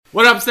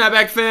What up,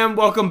 Snapback fam?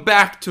 Welcome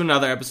back to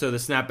another episode of the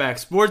Snapback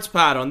Sports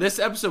Pod. On this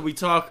episode, we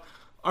talk,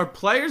 are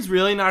players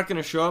really not going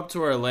to show up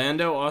to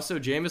Orlando? Also,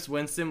 Jameis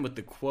Winston with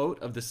the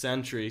quote of the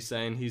century,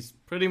 saying he's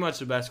pretty much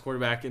the best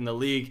quarterback in the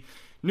league.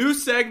 New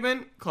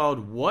segment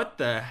called What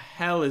the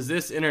Hell Is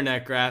This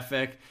Internet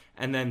Graphic?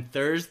 And then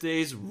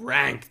Thursday's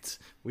Ranked.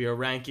 We are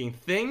ranking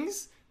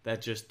things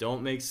that just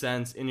don't make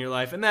sense in your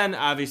life. And then,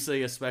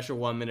 obviously, a special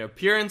 1-minute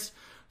appearance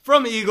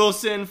from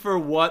Eagleson for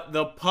What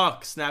the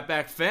Puck.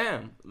 Snapback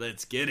fam,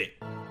 let's get it.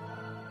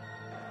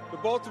 The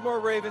Baltimore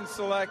Ravens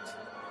select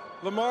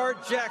Lamar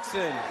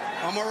Jackson.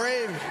 I'm a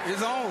Raven.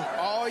 It's on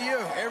all year,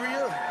 every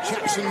year.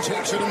 Jackson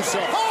takes it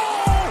himself.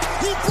 Oh!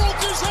 He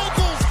broke his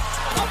ankles!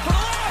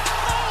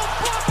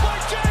 Blocked by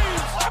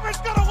James!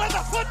 Auburn's gonna win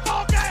the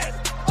football game!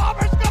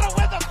 Auburn's gonna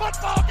win the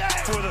football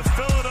game! For the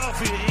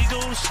Philadelphia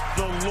Eagles,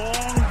 the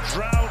long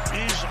drought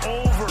is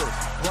over.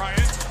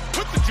 Bryant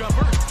with the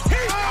jumper.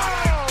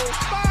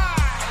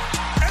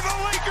 And the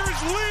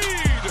Lakers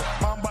lead!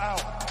 Mamba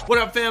out. What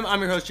up, fam?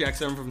 I'm your host, Jack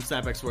Summer from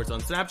Snapback Sports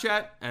on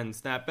Snapchat and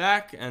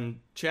Snapback and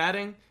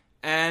chatting.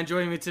 And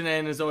joining me today,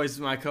 and as always,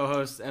 my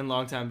co-host and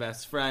longtime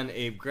best friend,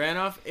 Abe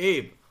Granoff.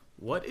 Abe,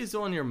 what is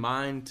on your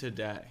mind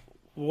today?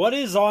 What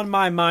is on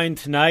my mind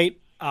tonight?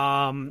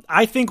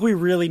 I think we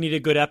really need a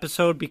good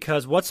episode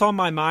because what's on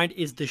my mind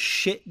is the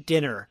shit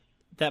dinner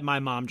that my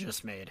mom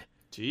just made.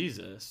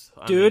 Jesus.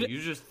 Dude.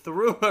 You just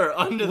threw her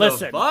under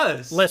the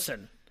bus.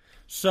 Listen.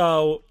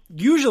 So,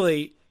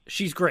 usually,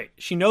 she's great.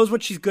 She knows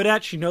what she's good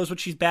at, she knows what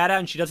she's bad at,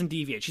 and she doesn't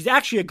deviate. She's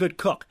actually a good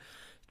cook.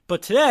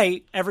 But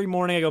today, every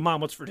morning I go, Mom,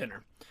 what's for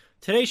dinner?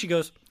 Today she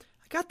goes,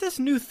 I got this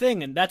new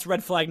thing, and that's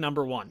red flag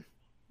number one.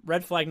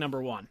 Red flag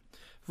number one.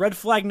 Red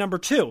flag number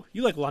two.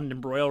 You like London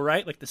broil,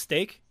 right? Like the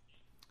steak?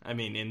 I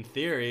mean, in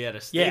theory, at a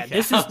steakhouse. Yeah,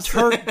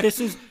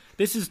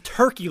 this is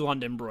turkey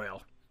London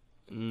broil.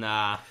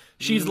 Nah.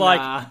 She's like,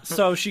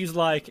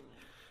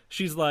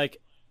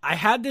 I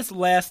had this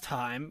last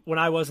time when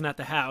I wasn't at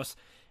the house,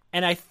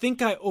 and I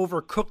think I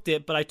overcooked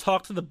it, but I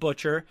talked to the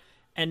butcher,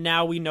 and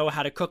now we know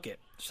how to cook it.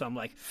 So I'm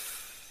like,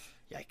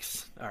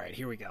 yikes. All right,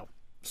 here we go.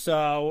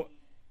 So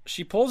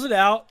she pulls it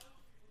out.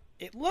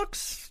 It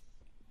looks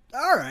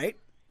all right.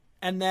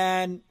 And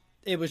then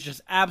it was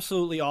just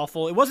absolutely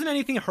awful. It wasn't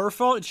anything her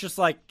fault. It's just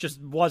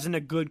wasn't a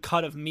good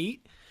cut of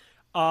meat.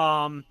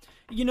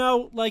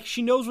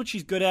 She knows what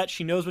she's good at.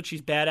 She knows what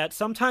she's bad at.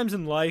 Sometimes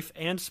in life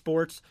and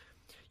sports,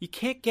 you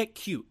can't get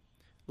cute.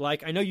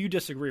 Like, I know you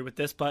disagree with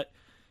this, but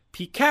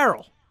Pete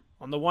Carroll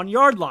on the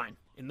 1-yard line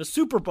in the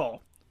Super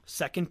Bowl,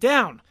 second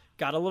down,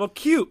 got a little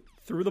cute,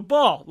 threw the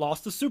ball,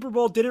 lost the Super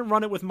Bowl, didn't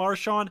run it with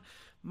Marshawn.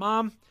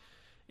 Mom,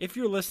 if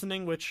you're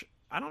listening, which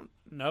I don't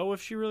know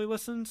if she really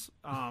listens,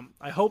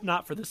 I hope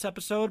not for this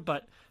episode,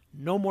 but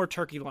no more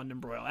turkey London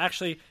broil.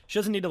 Actually, she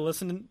doesn't need to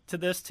listen to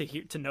this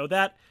to know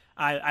that.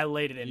 I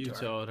laid it into her.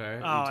 You told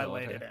her. I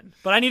laid it in.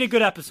 But I need a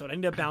good episode. I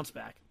need to bounce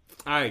back.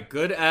 All right,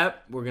 good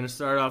ep. We're going to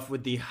start off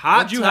with the hot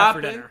What'd you topic. have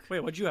for dinner? Wait,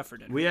 what'd you have for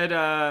dinner? We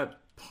had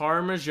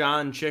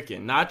Parmesan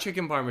chicken. Not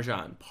chicken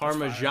Parmesan.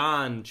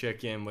 Parmesan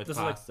chicken with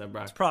pasta.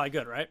 It's probably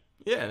good, right?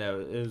 Yeah, no,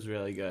 it was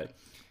really good.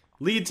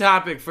 Lead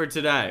topic for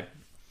today.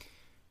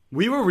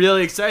 We were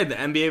really excited the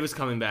NBA was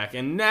coming back,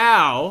 and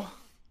now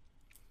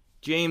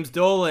James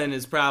Dolan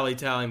is probably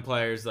telling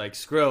players, like,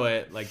 screw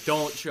it, like,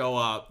 don't show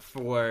up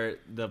for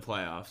the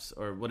playoffs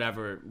or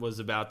whatever was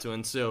about to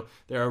ensue.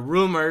 There are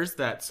rumors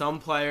that some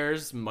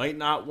players might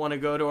not want to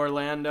go to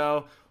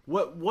Orlando.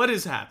 What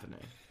is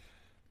happening?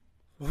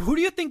 Who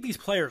do you think these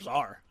players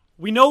are?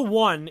 We know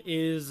one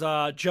is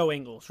Joe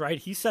Ingles, right?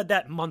 He said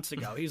that months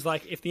ago. He's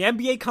like, if the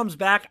NBA comes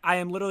back, I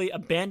am literally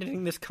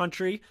abandoning this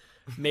country,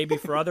 maybe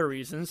for other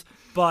reasons,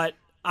 but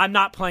I'm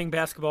not playing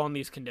basketball in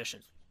these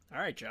conditions. All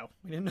right, Joe.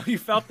 We didn't know you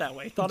felt that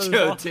way.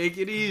 Take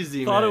it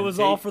easy, thought man. It was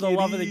all for the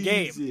love of the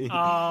game.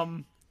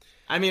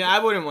 I mean, I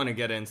wouldn't want to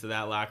get into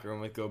that locker room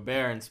with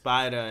Gobert and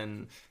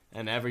Spida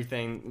and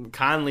everything.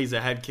 Conley's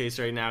a head case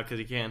right now because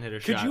he can't hit a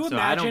shot, so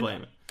I don't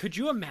blame him. Could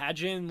you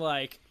imagine,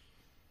 like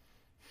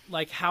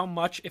how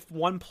much if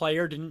one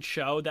player didn't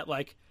show that,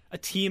 like, a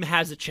team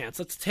has a chance?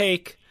 Let's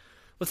take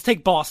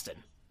Boston.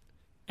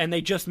 And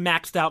they just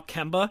maxed out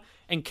Kemba,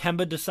 and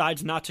Kemba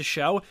decides not to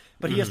show,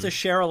 but he has to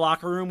share a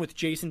locker room with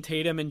Jason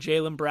Tatum and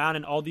Jaylen Brown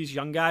and all these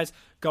young guys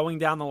going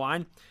down the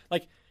line.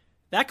 Like,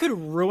 that could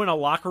ruin a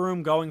locker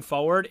room going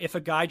forward if a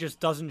guy just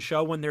doesn't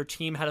show when their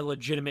team had a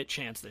legitimate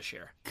chance this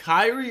year.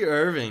 Kyrie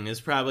Irving is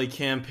probably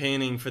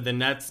campaigning for the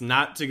Nets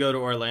not to go to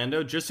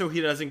Orlando just so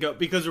he doesn't go.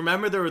 Because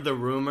remember, there were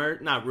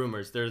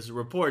there's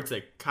reports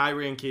that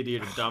Kyrie and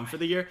KD are done for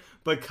the year,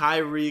 but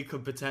Kyrie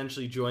could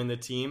potentially join the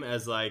team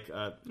as, like,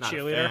 not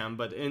cheerleader. a fan,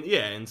 but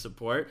in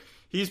support.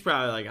 He's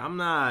probably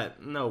like,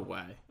 no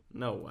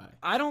way.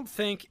 I don't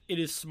think it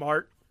is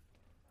smart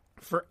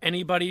for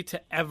anybody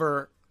to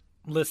ever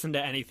listen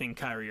to anything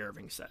Kyrie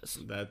Irving says.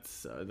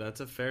 That's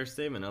a fair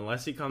statement.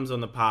 Unless he comes on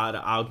the pod,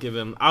 I'll give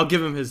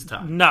him his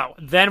time. No,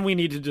 then we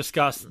need to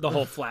discuss the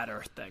whole flat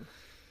Earth thing.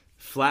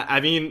 I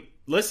mean,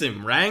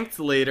 listen, ranked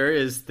later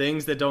is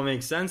things that don't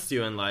make sense to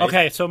you in life.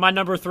 Okay, so my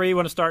number 3 you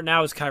want to start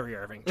now is Kyrie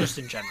Irving, just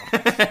in general.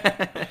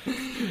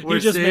 We're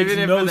just saving makes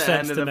it no for the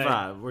sense end of to the me.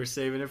 pod. We're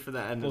saving it for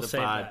the end We'll of the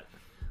save pod.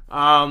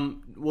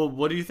 that. Well,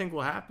 what do you think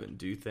will happen?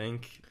 Do you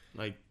think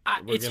we're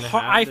It's gonna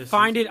hard. have I this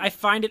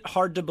find it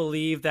hard to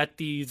believe that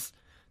these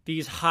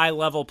high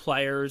level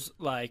players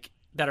like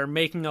that are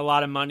making a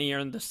lot of money or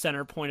in the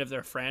center point of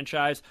their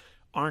franchise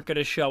aren't going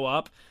to show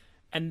up.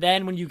 And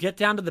then when you get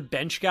down to the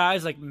bench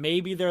guys, like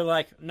maybe they're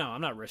like, no,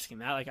 I'm not risking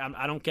that. Like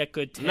I don't get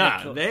good take.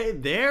 Nah,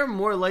 they're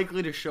more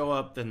likely to show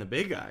up than the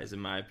big guys, in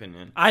my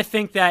opinion. I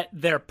think that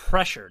they're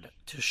pressured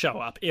to show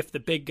up if the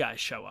big guys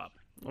show up.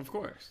 Of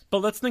course. But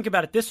let's think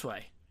about it this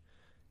way.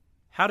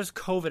 How does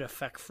COVID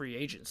affect free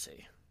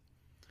agency?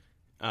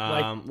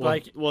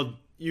 Well,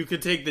 you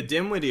could take the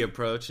Dinwiddie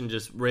approach and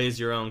just raise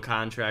your own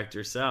contract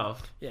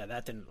yourself. Yeah,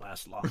 that didn't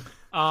last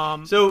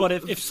long. So, but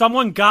if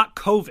someone got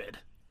COVID,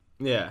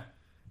 yeah,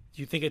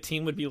 do you think a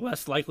team would be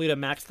less likely to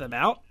max them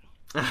out?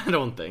 I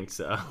don't think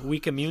so.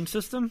 Weak immune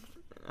system?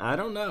 I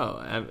don't know.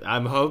 I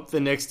hope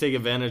the Knicks take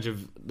advantage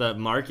of the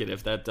market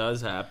if that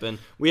does happen.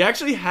 We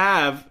actually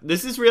have,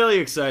 this is really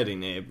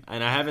exciting, Abe,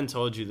 and I haven't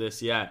told you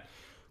this yet.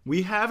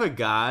 We have a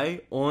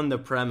guy on the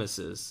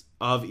premises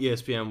of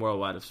ESPN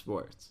Worldwide of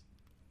Sports.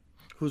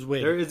 Who's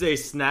waiting? There is a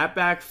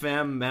Snapback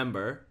fam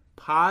member,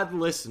 pod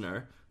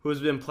listener, who has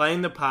been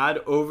playing the pod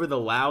over the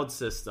loud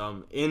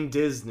system in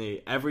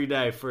Disney every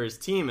day for his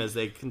team as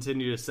they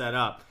continue to set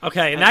up.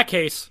 Okay, in that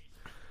case,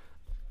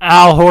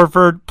 Al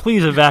Horford,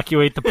 please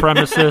evacuate the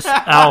premises.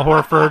 Al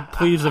Horford,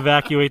 please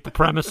evacuate the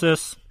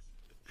premises.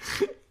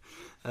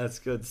 That's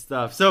good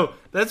stuff. So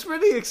that's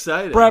pretty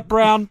exciting. Brett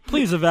Brown,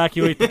 please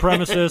evacuate the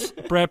premises.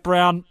 Brett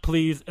Brown,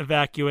 please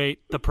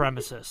evacuate the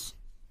premises.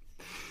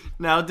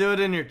 Now do it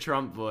in your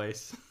Trump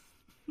voice.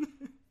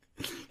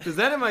 Because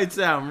then it might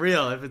sound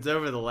real if it's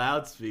over the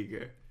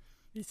loudspeaker.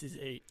 This is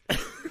 8.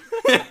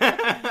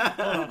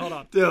 Hold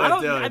on. Do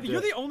it. You're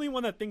the only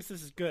one that thinks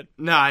this is good.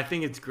 No, I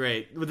think it's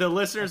great. The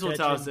listeners will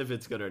tell us Attention. if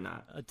it's good or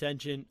not.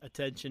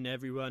 Attention,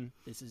 everyone.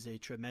 This is a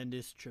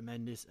tremendous,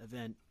 tremendous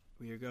event.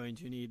 We are going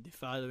to need the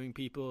following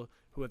people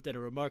who have done a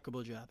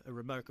remarkable job,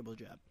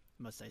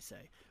 must I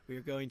say. We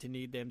are going to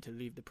need them to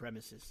leave the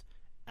premises.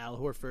 Al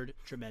Horford,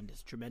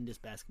 tremendous, tremendous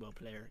basketball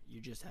player. You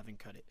just haven't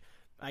cut it.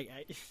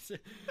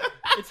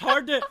 It's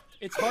hard to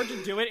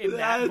do it in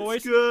that That's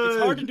voice. good.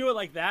 It's hard to do it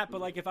like that, but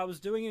like if I was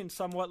doing it in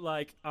somewhat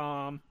like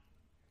the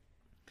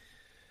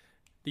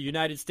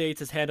United States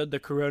has handled the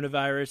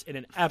coronavirus in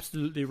an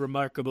absolutely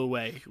remarkable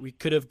way. We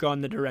could have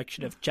gone the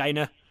direction of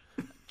China.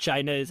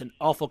 China is an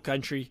awful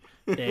country.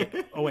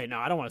 Oh wait, no,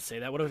 I don't want to say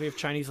that. What if we have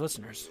Chinese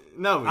listeners?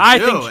 No, we I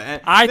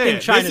do.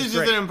 think China's This is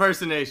just great. an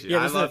impersonation. Yeah,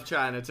 I this is love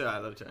China too. I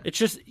love China. It's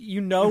just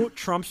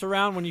Trump's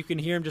around when you can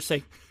hear him just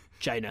say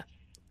China.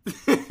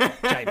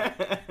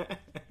 China.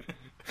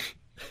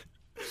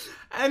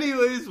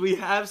 Anyways, we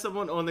have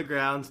someone on the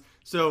grounds.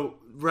 So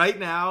right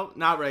now,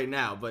 not right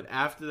now, but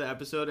after the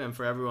episode and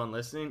for everyone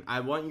listening, I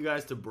want you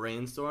guys to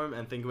brainstorm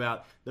and think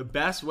about the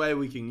best way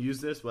we can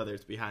use this, whether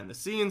it's behind the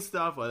scenes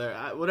stuff,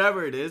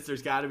 whatever it is,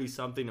 there's got to be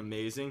something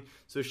amazing.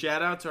 So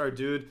shout out to our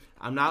dude.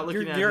 I'm not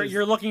looking at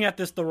You're looking at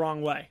this the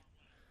wrong way.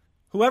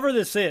 Whoever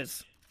this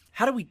is,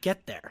 how do we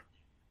get there?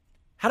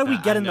 How do we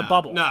get in the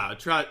bubble? No,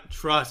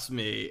 trust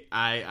me.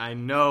 I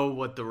know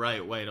what the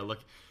right way to look.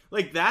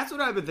 Like, that's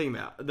what I've been thinking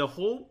about. The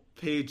whole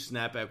page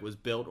Snapback was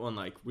built on,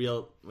 like,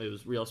 real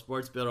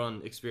sports, built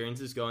on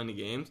experiences going to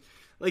games.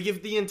 Like,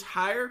 if the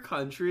entire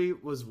country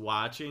was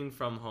watching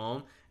from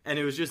home and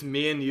it was just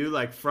me and you,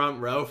 like, front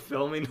row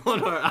filming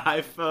on our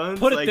iPhones.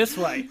 Put it this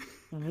way.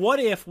 What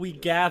if we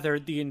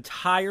gathered the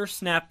entire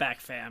Snapback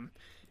fam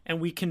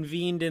and we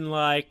convened in,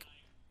 like,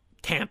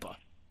 Tampa?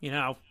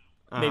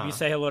 Maybe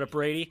say hello to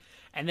Brady.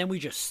 And then we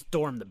just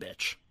storm the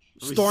bitch.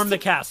 Storm the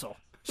castle.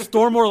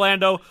 Storm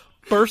Orlando.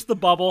 Burst the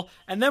bubble.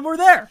 And then we're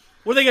there.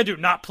 What are they going to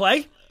do? Not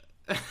play?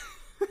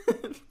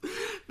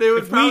 They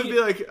would probably be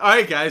like, all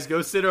right, guys,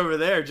 go sit over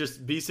there.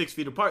 Just be 6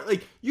 feet apart.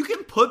 Like, you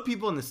can put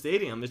people in the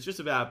stadium. It's just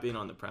about being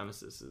on the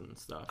premises and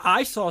stuff.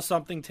 I saw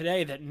something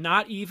today that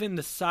not even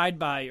the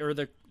side-by or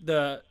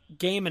the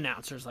game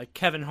announcers like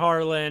Kevin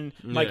Harlan,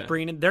 Mike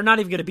Breenan, they're not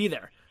even going to be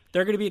there.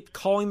 They're going to be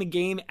calling the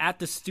game at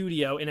the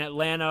studio in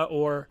Atlanta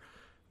or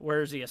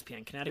where's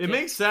ESPN, Connecticut. It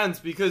makes sense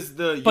because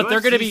the but USC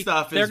they're going to be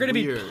stuff is they're going to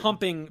be weird.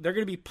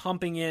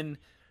 pumping in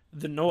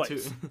the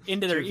noise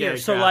into their to get a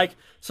ears. crowd.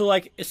 So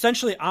like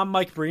essentially I'm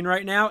Mike Breen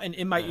right now, and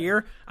in my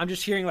ear I'm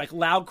just hearing like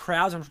loud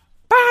crowds and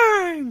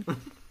bang.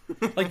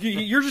 Like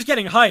you're just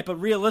getting hype, but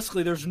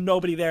realistically there's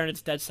nobody there and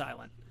it's dead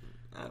silent.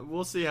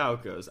 We'll see how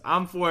it goes.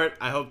 I'm for it.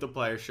 I hope the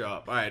players show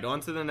up. All right,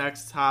 on to the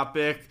next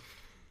topic.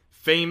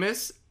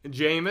 Famous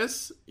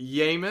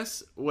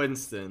Jameis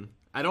Winston.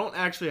 I don't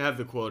actually have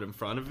the quote in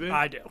front of me.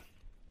 I do.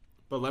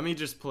 But let me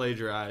just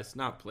plagiarize.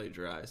 Not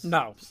plagiarize.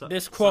 No,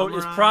 this quote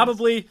is summarize.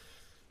 probably.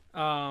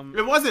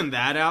 It wasn't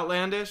that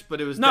outlandish,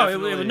 but it was No,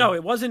 definitely...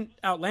 it wasn't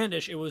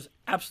outlandish. It was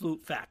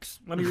absolute facts.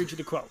 Let me read you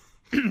the quote.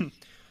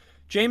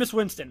 Jameis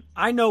Winston,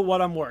 I know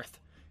what I'm worth.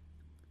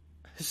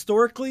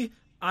 Historically,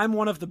 I'm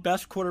one of the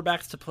best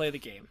quarterbacks to play the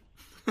game.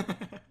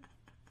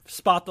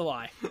 Spot the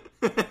lie.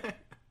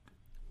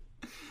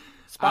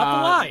 Spot the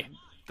lie.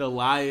 The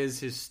lie is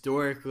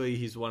historically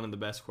he's one of the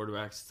best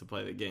quarterbacks to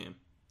play the game.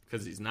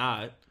 Because he's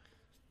not.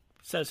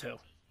 Says who?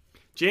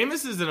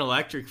 Jameis is an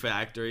electric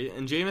factory,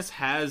 and Jameis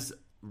has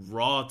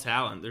raw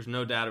talent. There's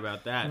no doubt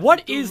about that.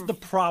 What is the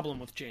problem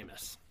with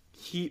Jameis?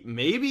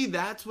 Maybe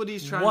that's what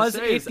he's trying Was to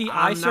say. it the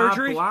eye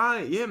surgery?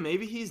 Blind. Yeah,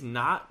 maybe he's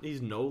not.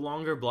 He's no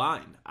longer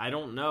blind. I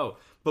don't know.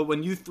 But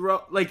when you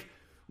throw, like,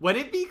 when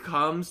it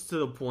becomes to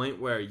the point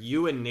where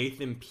you and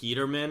Nathan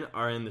Peterman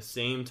are in the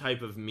same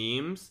type of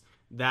memes,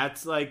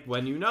 that's like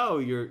when you know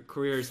your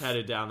career is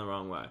headed down the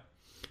wrong way.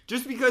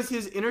 Just because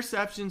his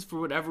interceptions, for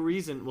whatever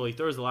reason, well, he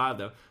throws a lot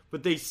though,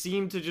 but they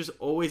seem to just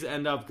always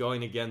end up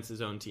going against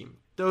his own team.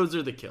 Those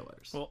are the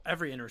killers. Well,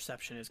 every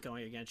interception is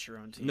going against your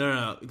own team.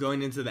 No,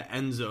 going into the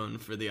end zone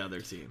for the other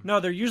team. No,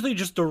 they're usually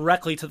just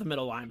directly to the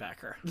middle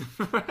linebacker.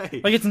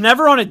 Right. Like, it's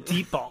never on a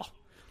deep ball.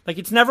 Like,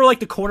 it's never like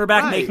the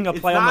cornerback making a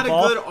play on the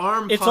ball. It's not a good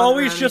arm It's punt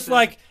always or just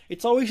anything.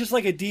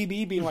 like a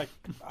DB being like,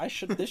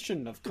 this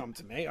shouldn't have come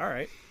to me. All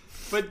right.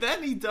 But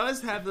then he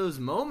does have those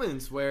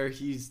moments where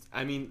he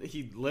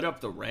lit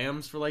up the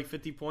Rams for like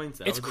 50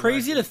 points. It's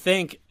crazy to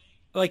think,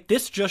 like,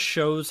 this just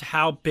shows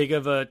how big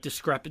of a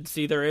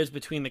discrepancy there is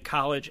between the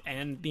college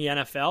and the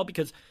NFL,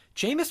 because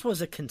Jameis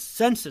was a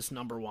consensus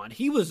number one.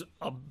 He was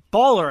a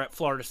baller at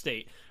Florida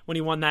State when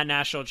he won that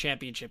national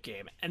championship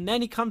game. And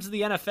then he comes to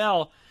the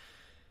NFL,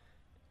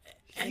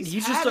 and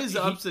He's had his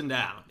ups and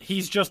downs.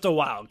 He's just a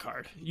wild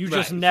card. You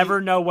just never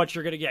know what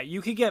you're going to get.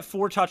 You could get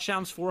 4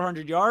 touchdowns,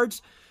 400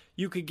 yards.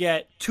 You could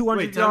get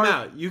 200 yards. Wait, time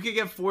out. You could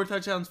get 4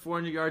 touchdowns,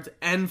 400 yards,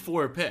 and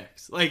 4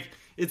 picks. Like,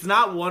 it's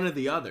not one or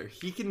the other.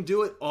 He can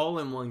do it all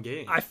in one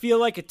game. I feel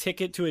like a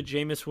ticket to a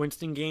Jameis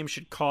Winston game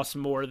should cost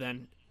more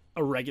than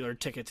a regular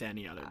ticket to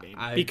any other game.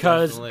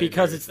 Because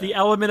it's the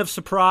element of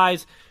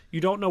surprise. You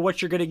don't know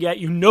what you're going to get.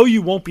 You know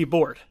you won't be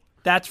bored.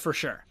 That's for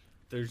sure.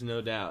 There's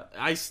no doubt.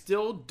 I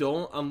still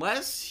don't,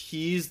 unless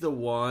he's the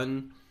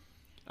one,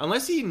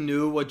 unless he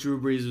knew what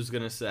Drew Brees was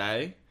going to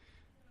say,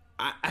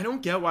 I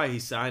don't get why he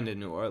signed in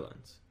New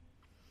Orleans.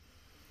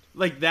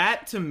 Like,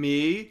 that to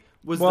me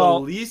was the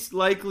least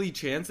likely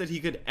chance that he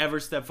could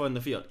ever step foot in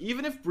the field.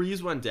 Even if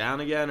Brees went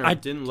down again or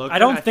didn't look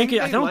good, I think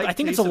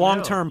it's a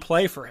long-term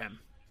play for him.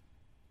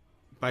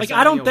 By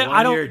signing a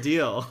one-year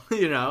deal,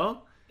 you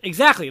know?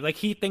 Exactly. Like,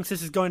 he thinks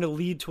this is going to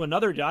lead to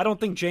another deal. I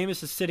don't think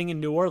Jameis is sitting in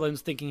New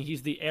Orleans thinking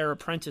he's the heir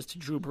apprentice to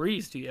Drew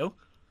Brees, do you?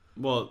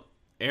 Well,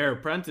 heir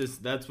apprentice,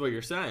 that's what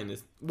you're saying.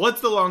 Is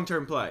what's the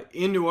long-term play?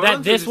 In New Orleans?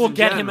 That this will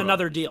get him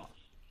another deal.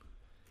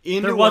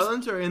 In New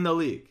Orleans or in the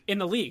league? In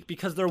the league,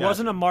 because there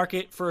wasn't a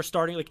market for a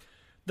starting. Like,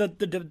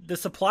 the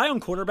supply on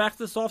quarterbacks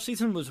this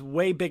offseason was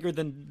way bigger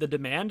than the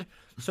demand.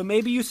 So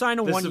maybe you sign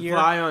a 1 year. The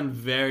supply on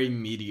very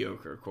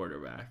mediocre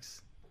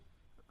quarterbacks.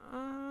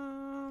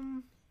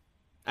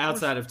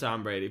 Outside of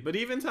Tom Brady. But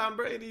even Tom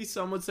Brady,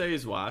 some would say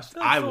he's washed.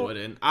 I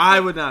wouldn't. I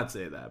would not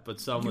say that,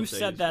 but some would say you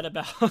said that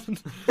about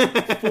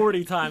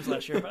 40 times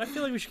last year, but I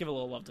feel like we should give a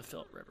little love to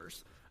Phillip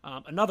Rivers.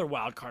 Another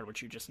wild card,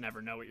 which you just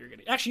never know what you're going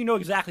to get. Actually, you know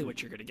exactly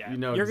what you're going to get.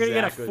 You're going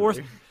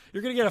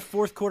to get a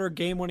fourth quarter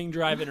game-winning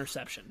drive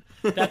interception.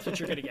 That's what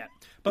you're going to get.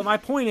 But my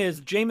point is,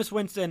 Jameis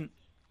Winston,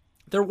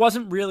 there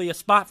wasn't really a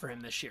spot for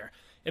him this year.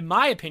 In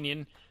my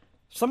opinion,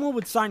 someone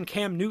would sign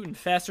Cam Newton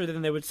faster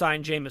than they would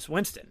sign Jameis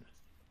Winston.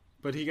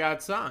 But he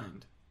got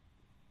signed.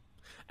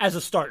 As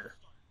a starter.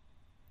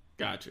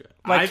 Gotcha.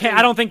 I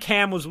don't think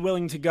Cam was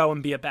willing to go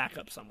and be a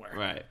backup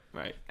somewhere.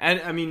 Right.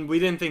 And, I mean, we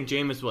didn't think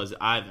Jameis was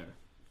either.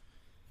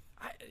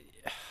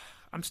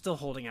 I'm still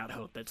holding out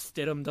hope that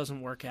Stidham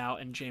doesn't work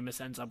out and Jameis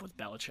ends up with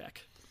Belichick.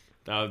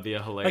 That would be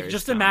a hilarious. Like,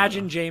 just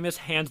imagine Jameis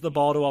hands the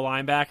ball to a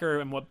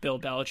linebacker and what Bill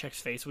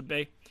Belichick's face would be.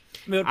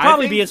 I mean, it would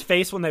probably be his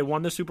face when they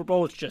won the Super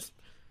Bowl. It's just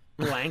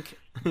blank.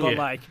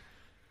 But,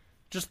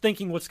 just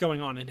thinking what's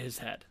going on in his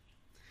head.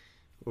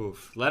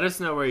 Oof. Let us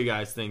know where you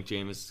guys think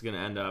Jameis is going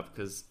to end up.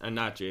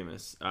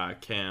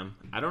 Cam.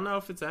 I don't know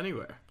if it's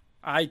anywhere.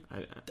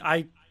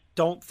 I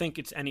don't think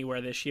it's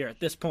anywhere this year at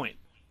this point.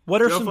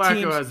 What are Joe some Flacco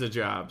teams? has a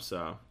job,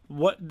 so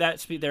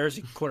there's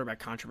a quarterback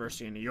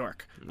controversy in New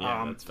York.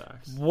 Yeah, that's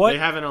facts. They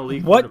have an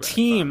elite. What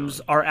teams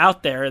are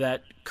out there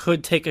that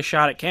could take a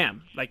shot at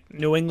Cam? Like,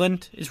 New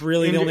England is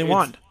really the only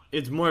one.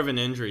 It's more of an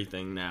injury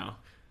thing now.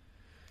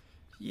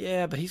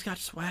 Yeah, but he's got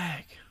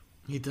swag.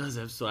 He does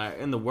have swag,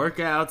 and the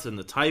workouts and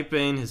the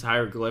typing. His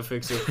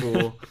hieroglyphics are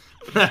cool.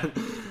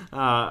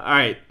 All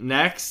right,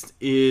 next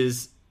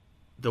is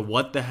the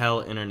what the hell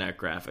internet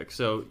graphic.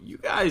 So you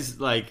guys,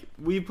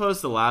 we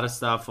post a lot of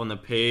stuff on the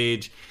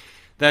page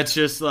that's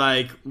just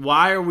like,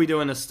 why are we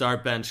doing a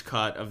start bench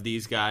cut of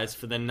these guys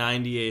for the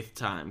 98th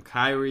time?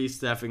 Kyrie,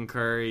 Stephen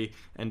Curry,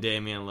 and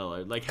Damian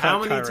Lillard.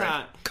 How many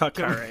times? Cut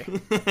Curry.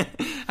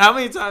 How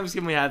many times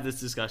can we have this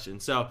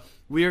discussion? So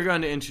we are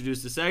going to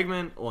introduce a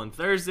segment on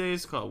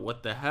Thursdays called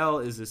What the Hell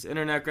is This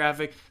Internet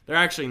Graphic? They're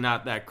actually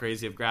not that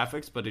crazy of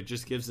graphics, but it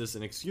just gives us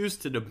an excuse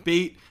to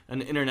debate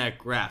an internet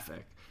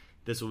graphic.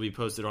 This will be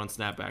posted on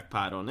Snapback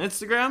Pod on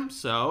Instagram.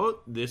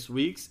 So this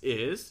week's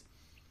is,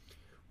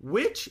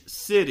 Which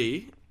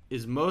city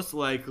is most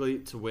likely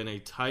to win a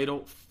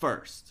title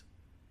first?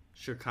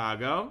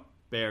 Chicago,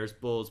 Bears,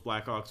 Bulls,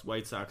 Blackhawks,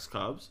 White Sox,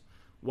 Cubs.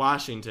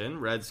 Washington,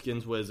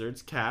 Redskins,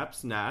 Wizards,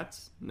 Caps,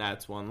 Nats.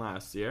 Nats won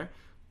last year.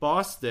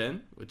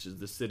 Boston, which is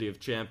the city of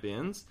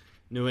champions.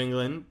 New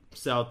England,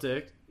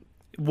 Celtic.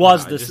 I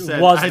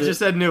just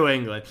said New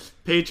England.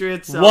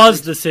 Patriots, Celtics.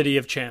 Was the city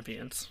of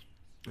champions.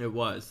 It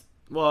was.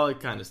 Well, it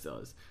kind of still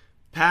is.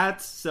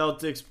 Pats,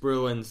 Celtics,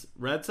 Bruins,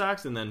 Red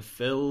Sox, and then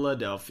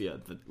Philadelphia.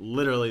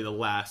 Literally the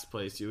last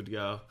place you would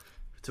go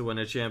to win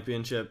a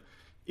championship.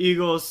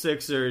 Eagles,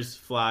 Sixers,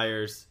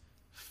 Flyers,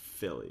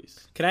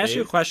 Phillies. Can I ask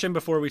you a question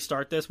before we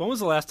start this? When was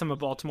the last time a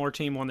Baltimore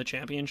team won the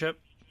championship?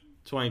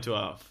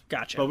 2012.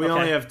 Gotcha. But we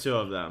only have 2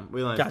 of them.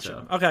 We only have 2.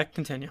 Okay,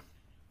 continue.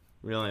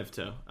 We only have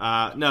 2.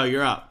 No,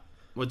 you're up.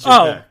 What's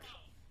your pick?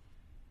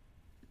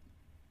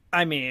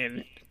 I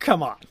mean,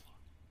 come on.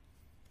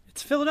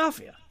 It's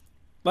Philadelphia.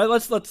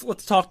 Let's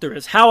talk through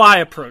this. How I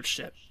approached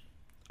it.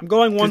 I'm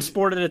going one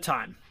sport at a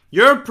time.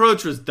 Your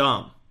approach was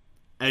dumb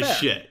as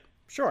shit.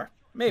 Sure,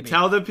 maybe.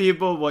 Tell the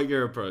people what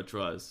your approach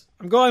was.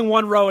 I'm going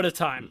one row at a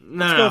time.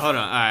 No, hold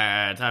on. All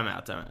right, time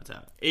out.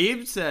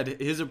 Abe said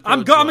his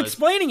approach I'm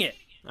explaining it.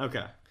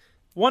 Okay.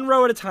 One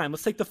row at a time.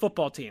 Let's take the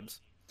football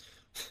teams.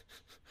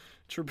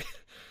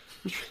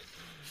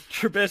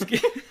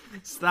 Trubisky.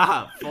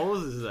 Stop.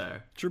 Foles is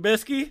there.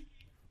 Trubisky,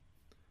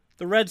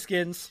 the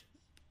Redskins,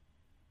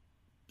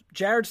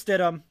 Jared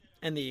Stidham,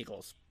 and the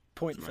Eagles.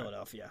 Point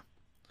Philadelphia.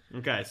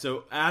 Okay,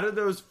 so out of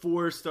those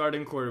 4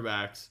 starting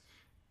quarterbacks,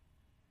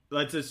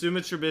 let's assume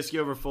it's Trubisky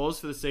over Foles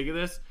for the sake of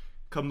this,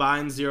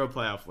 combined 0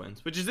 playoff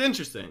wins, which is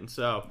interesting.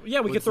 So yeah,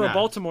 we could throw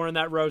Baltimore in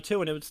that row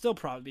too, and it would still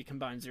probably be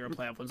combined 0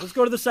 playoff wins. Let's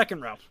go to the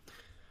second row.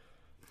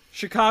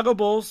 Chicago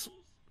Bulls,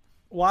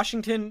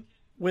 Washington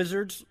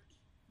Wizards.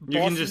 You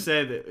can just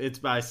say that it's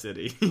by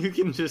city. You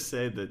can just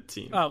say the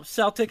team. Oh,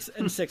 Celtics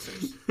and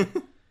Sixers.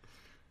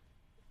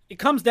 It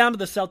comes down to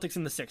the Celtics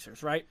and the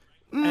Sixers, right?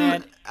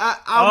 And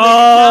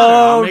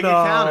I'll make a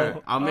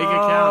counter.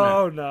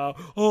 Oh, no.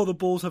 Oh, the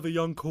Bulls have a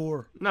young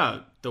core.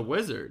 No, the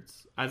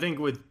Wizards. I think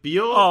with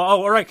Beal. Oh,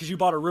 all right, because you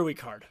bought a Rui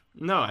card.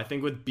 No, I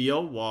think with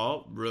Beal,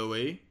 Wall,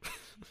 Rui,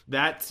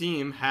 that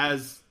team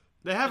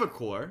they have a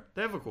core.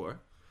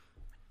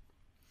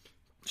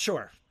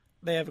 Sure.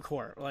 They have a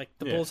core. Like,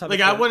 the Bulls have a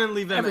core. core. I wouldn't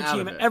leave them out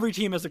of it. Every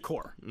team has a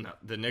core. No,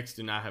 the Knicks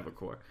do not have a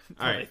core.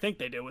 All right. I think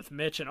they do with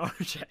Mitch and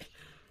RJ.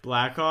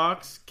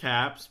 Blackhawks,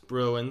 Caps,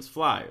 Bruins,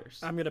 Flyers.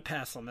 I'm going to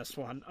pass on this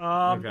one.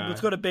 Let's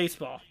go to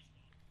baseball.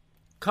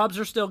 Cubs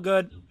are still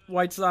good.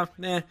 White Sox,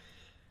 The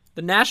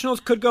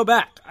Nationals could go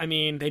back. I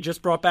mean, they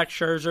just brought back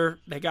Scherzer.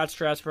 They got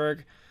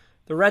Strasburg.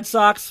 The Red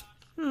Sox,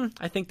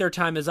 I think their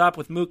time is up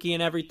with Mookie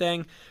and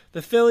everything.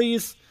 The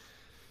Phillies,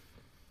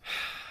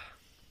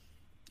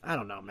 I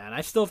don't know, man.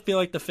 I still feel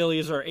like the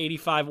Phillies are an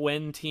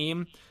 85-win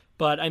team.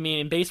 But, I mean,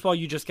 in baseball,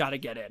 you just got to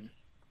get in.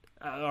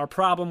 Our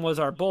problem was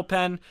our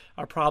bullpen.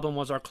 Our problem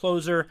was our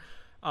closer.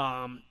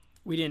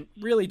 We didn't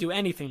really do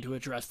anything to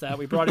address that.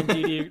 We brought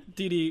in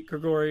Didi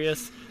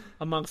Gregorius,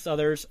 amongst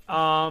others.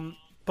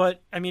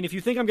 But, I mean, if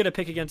you think I'm going to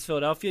pick against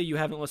Philadelphia, you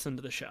haven't listened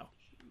to the show.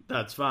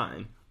 That's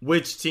fine.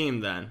 Which team,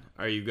 then,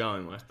 are you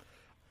going with?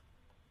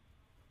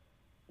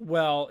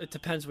 Well, it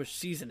depends which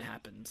season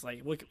happens.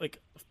 Like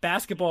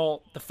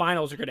basketball, the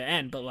finals are going to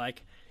end, but,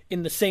 like,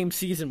 in the same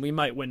season, we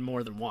might win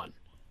more than one.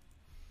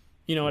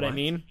 You know what I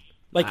mean?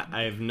 Like,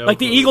 I have no like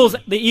clue.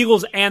 the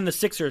Eagles and the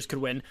Sixers could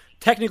win.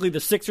 Technically,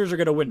 the Sixers are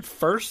going to win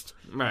first,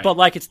 right? But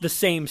like it's the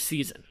same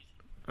season.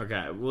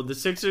 Okay, well, the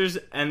Sixers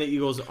and the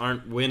Eagles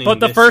aren't winning. But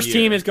the first year.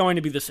 team is going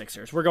to be the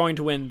Sixers. We're going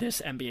to win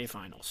this NBA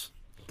Finals.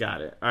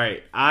 Got it. All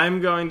right, I'm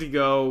going to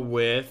go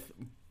with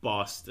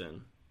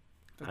Boston.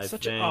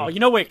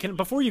 Wait,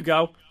 before you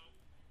go,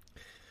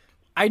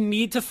 I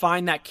need to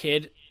find that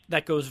kid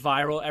that goes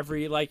viral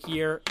every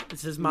year.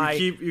 This is my.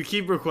 You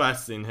keep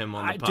requesting him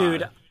on the pod.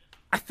 Dude,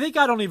 I think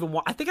I don't even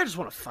want. I think I just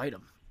want to fight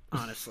him.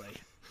 Honestly,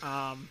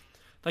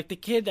 like the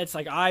kid that's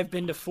like, I've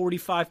been to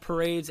 45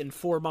 parades in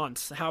 4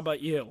 months. How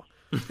about you?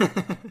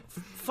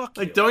 Fuck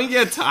you. Don't you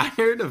get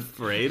tired of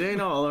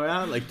parading all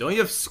around? Like, don't you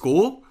have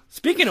school?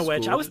 Speaking of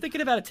which, I was thinking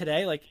about it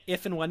today. Like,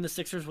 if and when the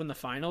Sixers win the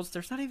finals,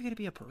 there's not even going to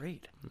be a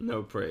parade.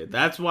 No parade.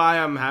 That's why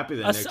I'm happy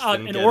that Knicks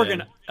didn't get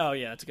in. Oh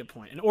yeah, that's a good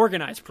point. An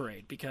organized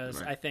parade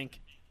because I think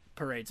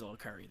parades will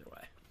occur either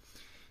way.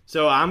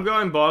 So I'm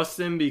going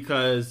Boston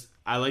because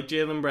I like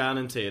Jaylen Brown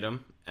and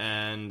Tatum,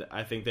 and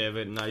I think they have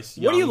a nice.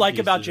 What do you like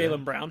about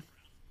Jaylen Brown?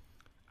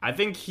 I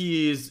think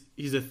he's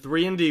a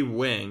 3-and-D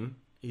wing.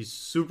 He's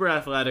super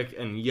athletic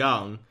and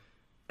young,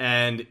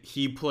 and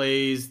he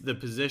plays the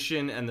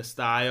position and the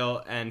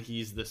style, and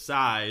he's the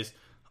size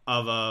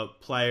of a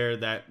player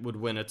that would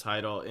win a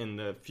title in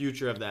the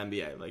future of the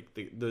NBA, like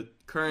the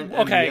current NBA.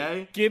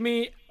 Okay, give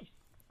me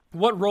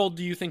what role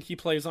do you think he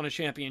plays on a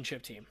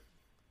championship team?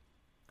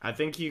 I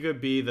think he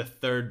could be the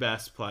 3rd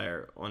best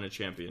player on a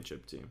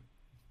championship team.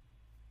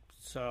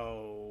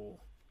 So,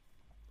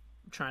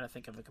 I'm trying to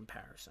think of a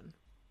comparison.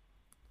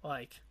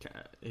 Like,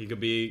 he could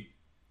be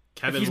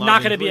Kevin Love. He's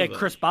not going to be a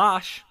Chris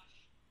Bosh.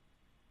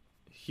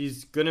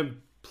 He's going to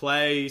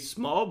play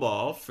small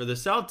ball for the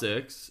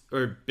Celtics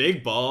or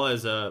big ball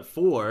as a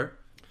 4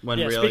 when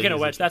really speaking of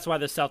which, that's why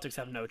the Celtics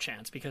have no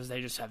chance because they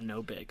just have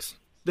no bigs.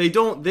 They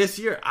don't this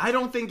year. I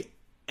don't think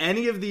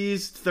any of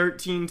these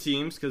 13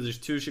 teams, because there's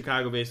 2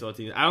 Chicago baseball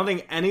teams, I don't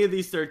think any of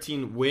these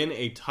 13 win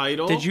a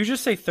title. Did you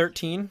just say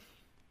 13?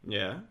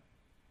 Yeah.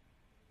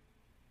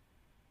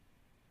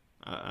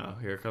 Uh-oh,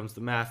 here comes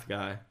the math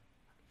guy.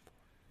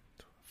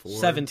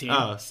 17.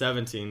 Oh,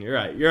 17. You're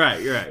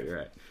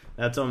right.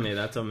 That's on me.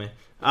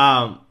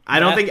 I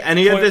don't think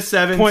any of the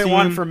 17... Point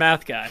 1 for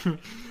math guy.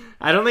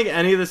 I don't think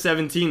any of the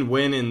 17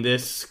 win in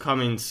this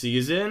coming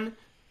season.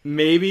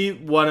 Maybe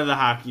one of the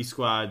hockey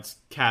squads,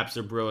 Caps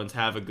or Bruins,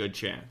 have a good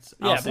chance.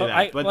 I'll say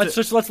that. But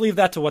let's leave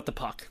that to What the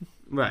Puck.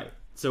 Right.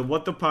 So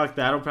What the Puck,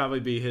 that'll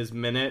probably be his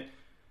minute.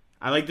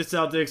 I like the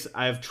Celtics.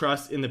 I have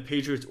trust in the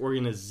Patriots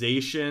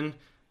organization,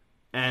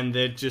 and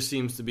it just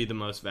seems to be the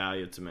most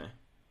value to me.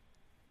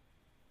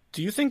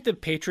 Do you think the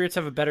Patriots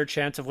have a better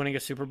chance of winning a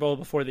Super Bowl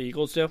before the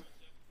Eagles do?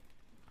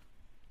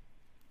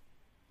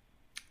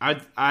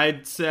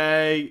 I'd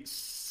say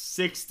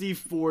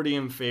 60-40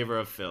 in favor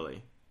of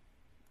Philly.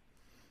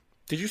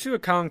 Did you see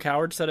what Colin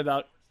Cowherd said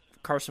about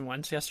Carson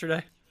Wentz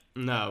yesterday?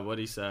 No, what'd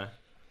he say?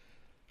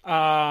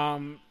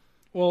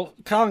 Well,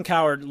 Colin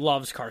Cowherd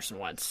loves Carson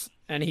Wentz,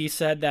 and he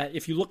said that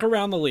if you look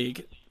around the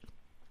league,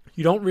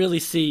 you don't really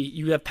see,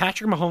 you have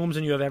Patrick Mahomes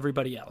and you have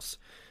everybody else.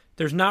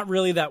 There's not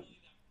really that,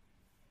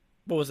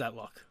 what was that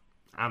look?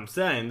 I'm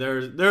saying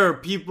there are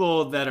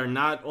people that are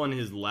not on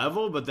his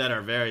level, but that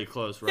are very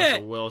close.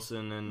 Russell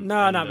Wilson and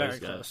not those very guys.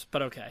 close,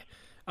 but okay.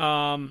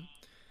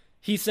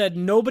 He said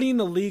nobody in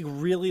the league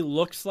really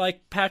looks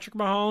like Patrick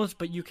Mahomes,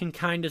 but you can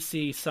kind of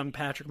see some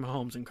Patrick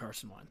Mahomes and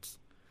Carson Wentz.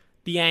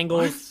 The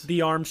angles,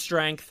 the arm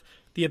strength,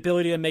 the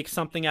ability to make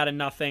something out of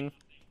nothing.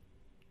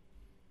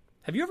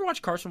 Have you ever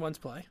watched Carson Wentz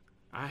play?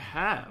 I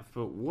have,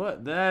 but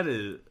what that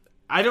is...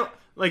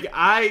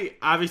 I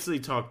obviously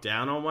talk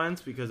down on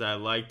Wentz because I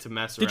like to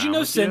mess around with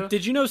you.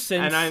 Did you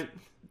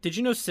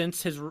know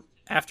since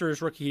after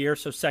his rookie year,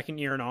 so second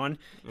year and on,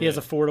 he has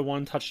a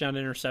 4-to-1 touchdown to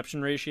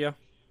interception ratio?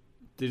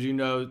 Did you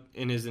know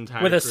in his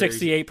entire with a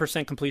career,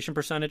 68% completion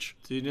percentage?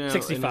 Did you know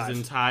 65. in his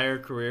entire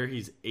career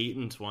he's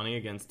 8-20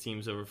 against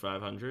teams over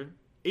 500?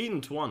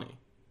 8-20.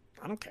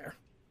 I don't care.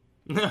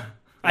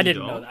 I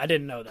didn't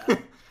know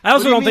that. I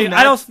also don't think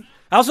I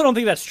also don't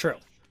think that's true.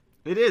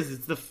 It is.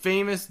 It's the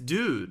famous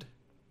dude.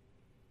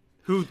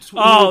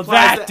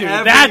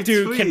 That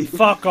dude can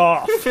fuck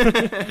off.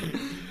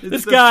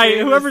 This guy,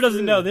 whoever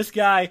doesn't know, this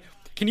guy,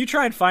 can you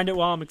try and find it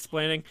while I'm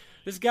explaining?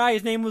 This guy,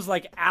 his name was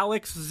like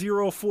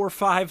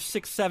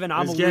Alex04567.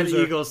 I'm a loser. Get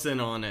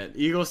Eagleson on it.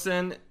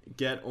 Eagleson,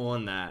 get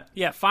on that.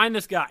 Yeah, find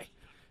this guy.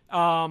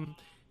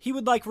 He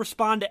would like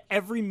respond to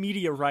every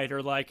media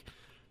writer, like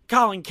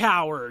Colin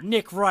Cowherd,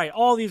 Nick Wright,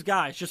 all these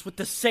guys, just with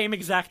the same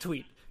exact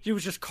tweet. He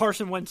was just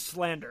Carson Wentz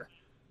slander.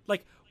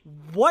 Like,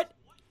 what?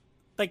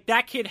 Like,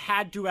 that kid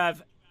had to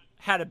have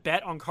had a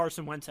bet on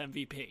Carson Wentz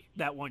MVP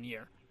that one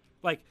year.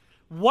 Like,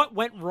 what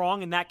went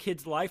wrong in that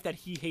kid's life that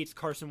he hates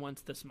Carson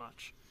Wentz this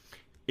much?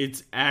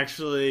 It's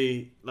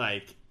actually,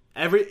 like,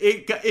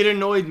 it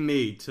annoyed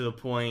me to the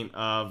point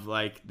of,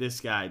 like, this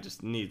guy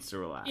just needs to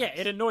relax. Yeah,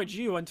 it annoyed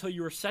you until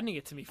you were sending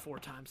it to me 4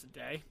 times a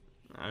day.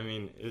 I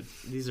mean,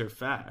 these are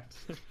facts.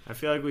 I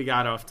feel like we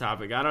got off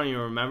topic. I don't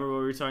even remember what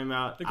we were talking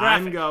about. The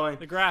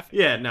graphic.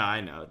 Yeah, no, I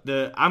know.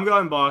 I'm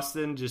going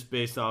Boston just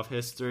based off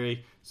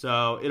history.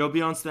 So it'll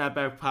be on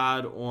Snapback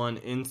Pod on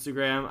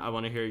Instagram. I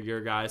want to hear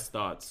your guys'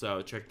 thoughts.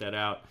 So check that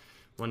out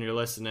when you're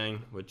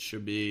listening, which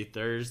should be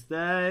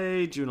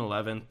Thursday, June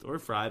 11th, or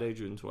Friday,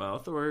 June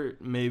 12th, or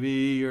maybe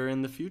you're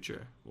in the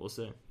future. We'll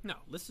see. No,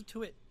 listen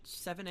to it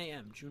 7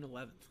 a.m., June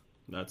 11th.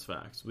 That's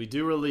facts. We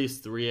do release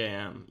 3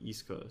 a.m.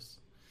 East Coast.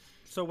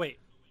 So wait,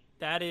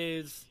 that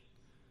is...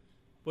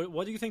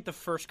 What do you think the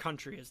first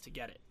country is to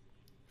get it?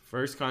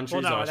 First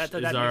country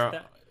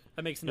that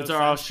makes no sense. It's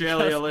our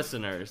Australia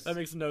listeners. That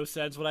makes no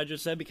sense what I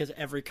just said because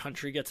every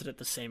country gets it at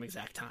the same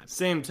exact time.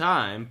 Same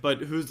time, but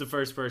who's the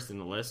first person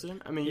to listen?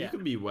 I mean, You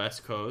could be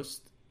West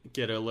Coast,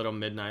 get a little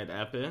midnight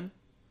ep in.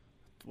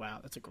 Wow,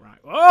 that's a grind.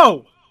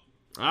 Whoa!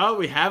 Oh,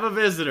 we have a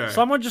visitor.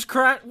 Someone just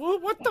crashed.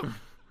 What the?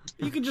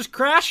 You can just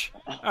crash?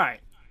 All right.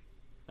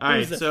 All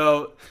right,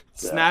 so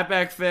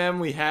Snapback fam,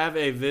 we have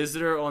a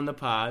visitor on the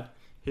pod.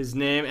 His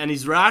name, and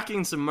he's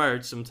rocking some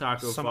merch, some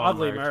Taco Fall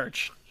ugly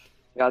merch.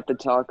 Got the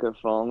Taco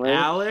Fall merch.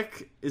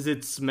 Alec, is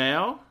it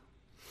Smale?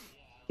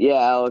 Yeah,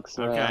 Alex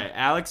Smale. Okay,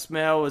 Alex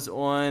Smale was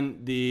on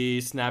the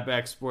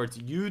Snapback Sports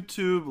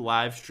YouTube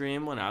live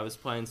stream when I was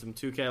playing some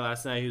 2K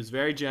last night. He was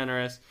very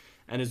generous,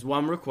 and his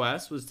one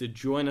request was to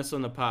join us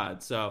on the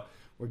pod. So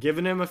we're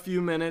giving him a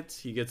few minutes.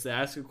 He gets to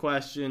ask a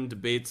question,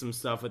 debate some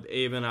stuff with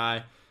Abe and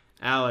I.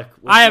 Alec,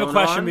 I have a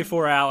question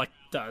before Alec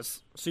does.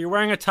 So you're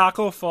wearing a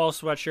Taco Fall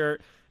sweatshirt,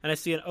 and I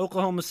see an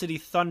Oklahoma City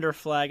Thunder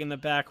flag in the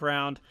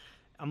background,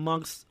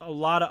 amongst a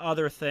lot of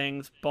other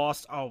things.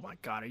 Boston. Oh my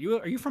God, are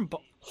you from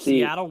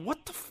Seattle?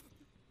 What the?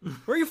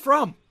 Where are you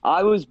from?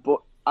 I was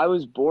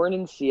born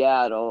in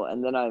Seattle,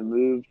 and then I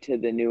moved to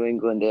the New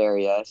England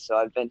area. So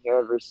I've been here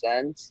ever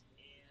since.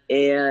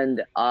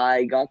 And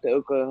I got the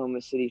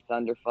Oklahoma City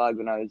Thunder flag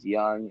when I was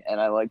young, and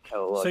I liked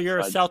how it looked. So you're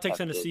a I just Celtics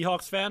and a kept it.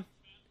 Seahawks fan?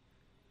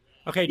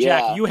 Okay,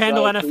 Jack, Yeah, you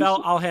handle so I NFL,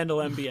 appreciate- I'll handle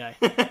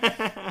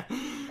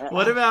NBA.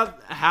 What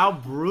about how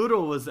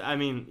brutal was? I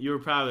mean, you were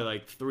probably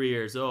like 3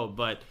 years old,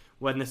 but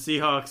when the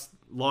Seahawks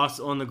lost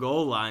on the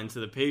goal line to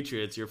the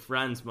Patriots, your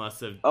friends must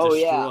have. Oh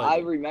yeah, destroyed I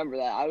you. remember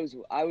that.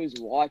 I was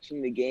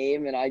watching the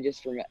game, and I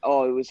just remember.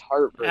 Oh, it was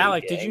heartbreaking.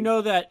 Alec, did you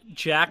know that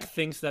Jack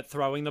thinks that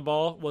throwing the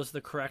ball was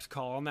the correct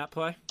call on that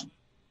play?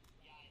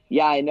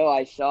 Yeah, I know.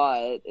 I saw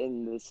it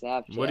in the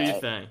Snapchat. What do you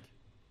think?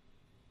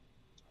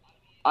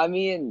 I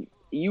mean,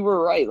 you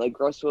were right. Like,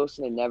 Russ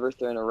Wilson had never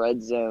thrown a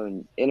red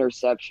zone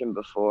interception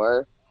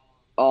before.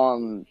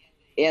 And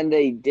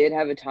they did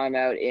have a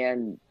timeout,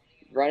 and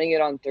running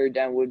it on third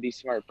down would be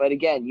smart. But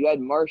again, you had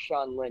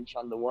Marshawn Lynch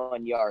on the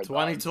 1 yard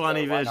line, 2020 so why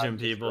not vision,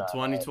 just people.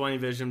 run it? 2020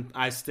 vision.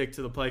 I stick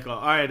to the play call.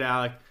 All right,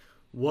 Alec.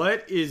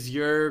 What is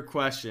your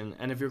question?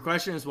 And if your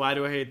question is why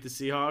do I hate the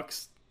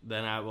Seahawks,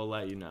 then I will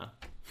let you know.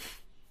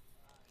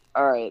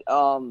 All right.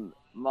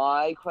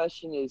 My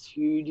question is,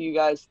 who do you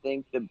guys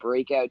think the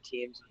breakout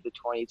teams of the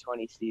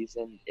 2020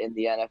 season in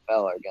the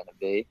NFL are going to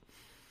be?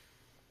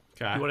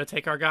 Okay. You want to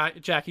take our guy?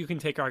 Jack, you can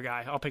take our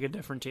guy. I'll pick a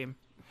different team.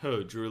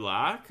 Who? Drew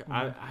Lock?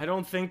 I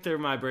don't think they're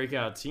my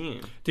breakout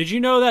team. Did you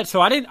know that? So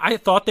I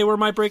thought they were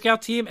my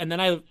breakout team, and then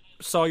I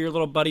saw your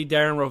little buddy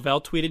Darren Rovell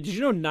tweeted. Did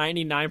you know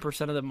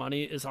 99% of the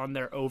money is on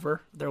their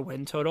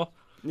win total?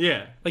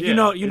 Yeah. Like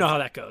yeah, you know how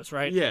that goes,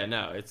 right? Yeah,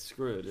 no, it's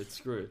screwed. It's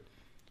screwed.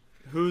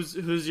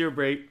 Who's your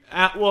break?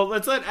 Well,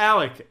 let's let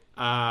Alec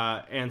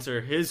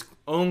answer his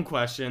own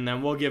question,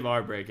 then we'll give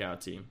our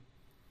breakout team.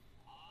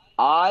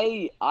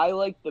 I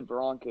like the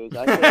Broncos.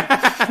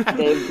 I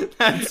think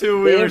That's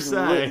who we were they've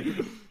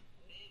saying.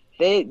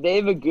 they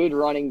have a good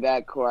running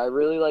back core. I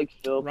really like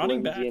Philip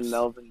Running Lindsay backs. and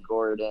Melvin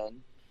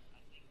Gordon.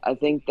 I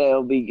think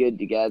they'll be good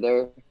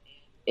together.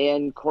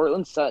 And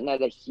Cortland Sutton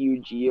had a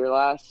huge year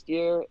last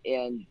year,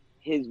 and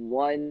his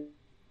one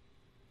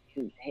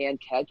hand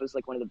catch was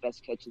like one of the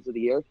best catches of the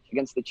year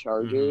against the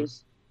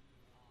Chargers.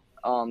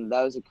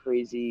 That was a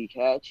crazy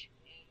catch.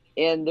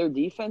 And their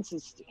defense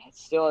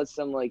still has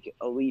some like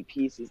elite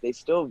pieces. They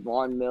still have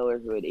Von Miller,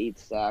 who had 8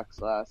 sacks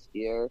last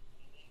year.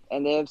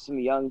 And they have some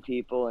young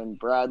people in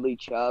Bradley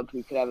Chubb,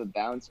 who could have a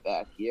bounce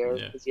back year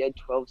because he had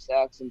 12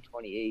 sacks in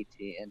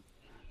 2018.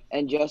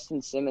 And Justin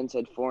Simmons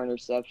had 4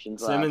 interceptions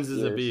Simmons last is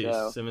year. a beast.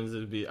 So. Simmons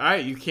is a beast. All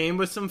right, you came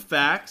with some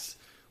facts.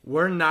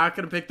 We're not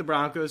going to pick the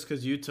Broncos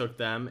because you took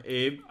them.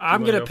 Abe,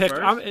 I'm going to pick.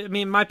 first?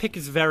 My pick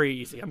is very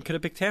easy. I'm gonna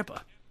pick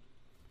Tampa.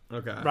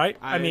 Okay. Right?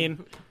 I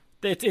mean,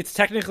 it's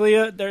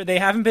technically they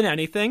haven't been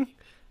anything,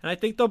 and I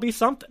think they'll be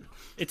something.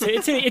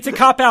 It's a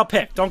cop out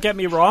pick. Don't get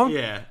me wrong.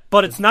 Yeah.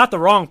 But it's not the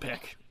wrong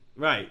pick.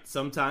 Right.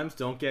 Sometimes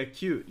don't get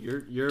cute.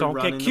 You're Don't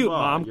running get cute, the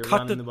ball. Mom. You're Cut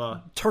running the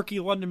ball. turkey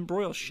London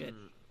broil shit.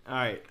 All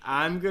right,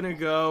 I'm going to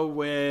go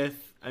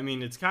with, I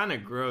mean, it's kind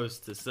of gross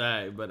to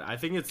say, but I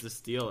think it's the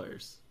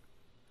Steelers.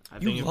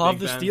 You love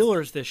the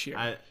Steelers this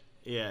year.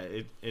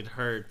 It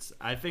hurts.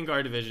 I think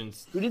our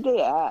division's... Who did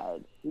they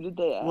add?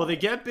 Well, they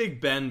get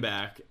Big Ben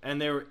back, and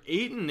they were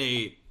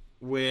 8-8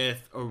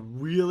 with a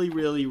really,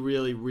 really,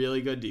 really,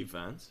 really good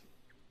defense.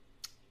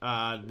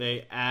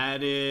 They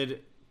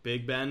added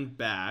Big Ben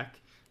back.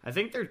 I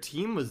think their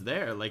team was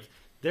there. Like,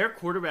 their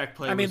quarterback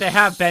play they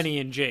have Benny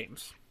and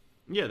James.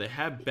 Yeah, they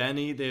have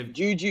Benny. They have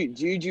Juju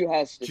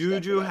has to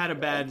Juju step it had a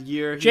up, bad though.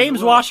 year. He's James a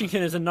little-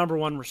 Washington is a number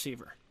 1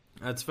 receiver.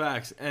 That's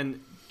facts. And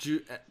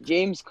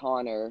James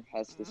Conner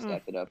has to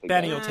step it up again.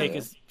 Benny will take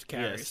his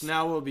carries. yes,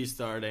 now we'll be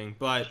starting.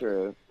 But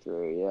True,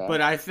 yeah.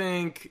 But I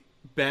think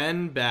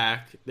Ben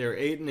back. They're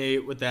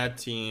 8-8 with that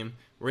team.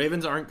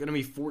 Ravens aren't going to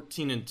be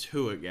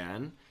 14-2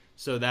 again,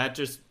 so that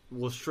just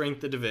will shrink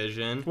the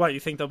division. What,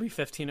 you think they'll be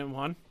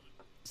 15-1?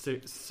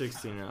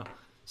 16-0.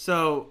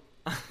 So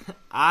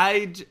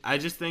I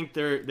just think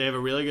they have a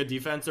really good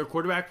defense. Their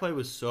quarterback play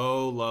was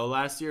so low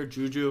last year.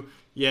 Juju,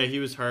 yeah, he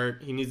was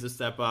hurt. He needs to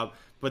step up.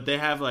 But they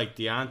have like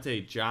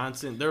Deontay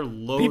Johnson. They're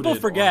loaded.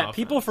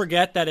 People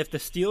forget that if the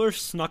Steelers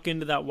snuck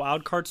into that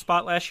wild card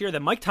spot last year,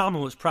 then Mike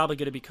Tomlin was probably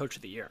going to be coach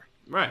of the year.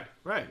 Right.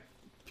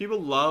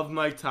 People love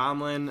Mike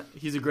Tomlin.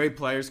 He's a great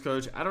players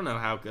coach. I don't know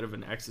how good of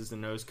an X's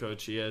and O's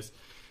coach he is.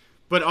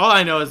 But all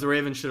I know is the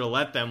Ravens should have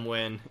let them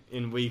win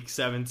in Week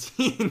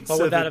 17. What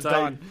would that have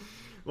done?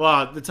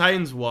 Well, the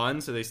Titans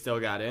won, so they still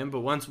got in. But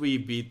once we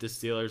beat the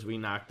Steelers, we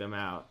knocked them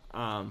out.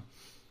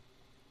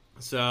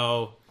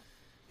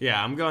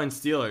 Yeah, I'm going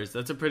Steelers.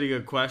 That's a pretty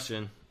good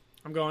question.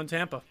 I'm going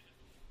Tampa.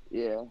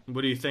 Yeah.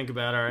 What do you think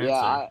about our answer?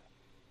 Yeah,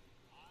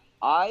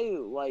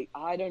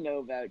 I don't know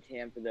about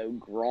Tampa though.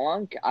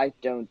 Gronk, I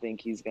don't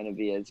think he's going to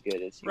be as good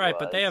as he Right, was.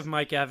 but they have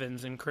Mike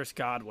Evans and Chris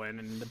Godwin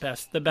and the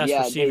best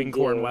Yeah, receiving they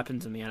core and do.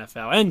 weapons in the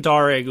NFL, and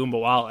Dare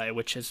Gumbawale,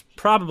 which is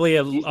probably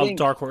a think-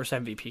 dark horse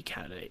MVP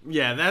candidate.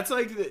 Yeah, that's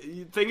like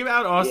you think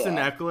about Austin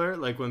Yeah. Eckler.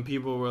 Like when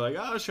people were like,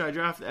 "Oh, should I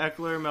draft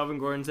Eckler?" Melvin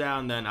Gordon's out,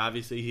 and then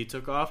obviously he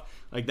took off.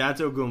 Like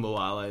that's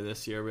Ogunbowale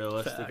this year,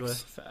 realistically.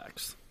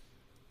 Facts.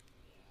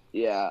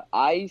 Yeah,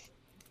 I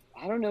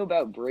I don't know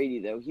about Brady,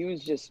 though. He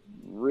was just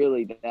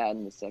really bad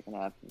in the second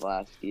half of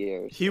last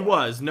year. He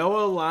was. No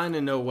O-line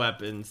and no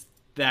weapons.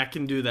 That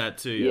can do that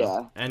to you.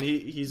 Yeah. And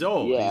he's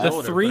old. Yeah. He's The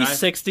older,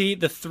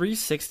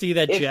 360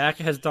 that Jack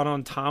has done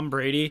on Tom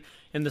Brady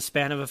in the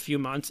span of a few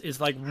months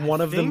is like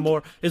one of the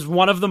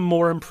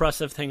more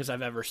impressive things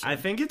I've ever seen. I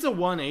think it's a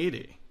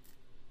 180.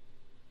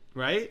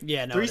 Right?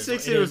 Yeah, no,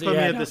 360 would put me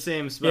at the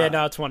same spot. Yeah,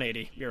 no, it's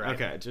 180. You're right.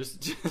 Okay,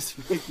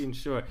 just making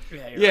sure.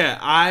 Yeah,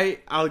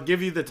 I'll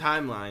give you the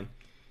timeline.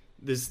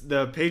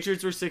 The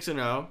Patriots were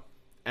 6-0,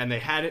 and they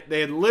had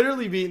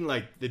literally beaten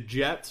like the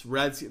Jets,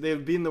 Redskins. They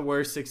had beaten the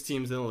worst 6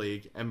 teams in the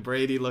league, and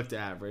Brady looked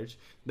average.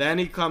 Then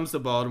he comes to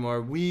Baltimore.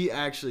 We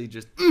actually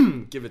just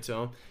give it to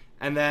him.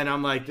 And then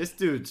I'm like, this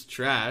dude's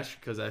trash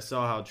because I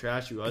saw how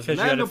trash he was.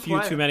 Because you had a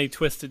few too many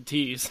twisted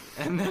tees.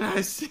 And then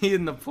I see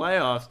in the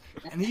playoffs,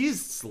 and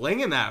he's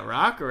slinging that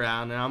rock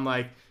around, and I'm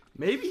like,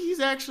 maybe he's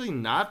actually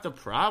not the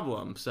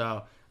problem.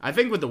 So I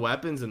think with the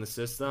weapons in the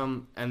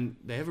system, and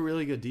they have a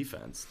really good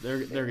defense,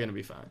 they're going to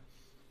be fine.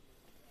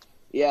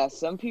 Yeah,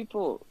 some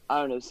people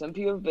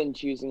have been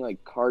choosing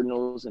like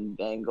Cardinals and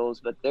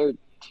Bengals, but they're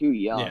too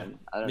young. Yeah.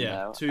 I don't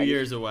know. 2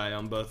 years away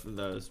on both of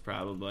those,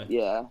 probably.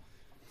 Yeah.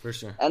 For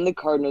sure. And the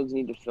Cardinals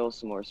need to fill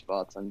some more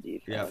spots on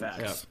defense. Yeah,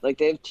 Facts. Like,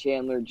 they have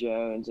Chandler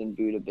Jones and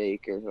Budda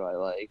Baker, who I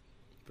like.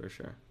 For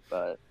sure.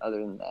 But other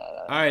than that...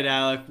 All right,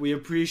 Alec, we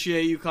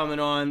appreciate you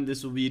coming on.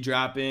 This will be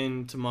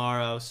dropping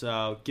tomorrow,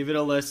 so give it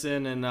a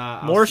listen. And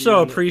more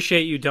so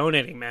appreciate you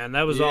donating, man.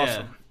 That was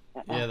awesome.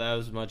 Yeah, that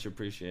was much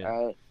appreciated.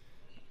 All right.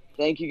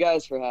 Thank you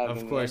guys for having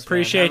me. Of course,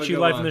 appreciate you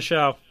live in the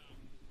show.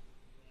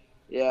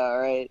 Yeah, all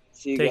right.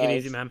 See you guys. Take it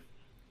easy, man.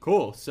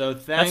 Cool. So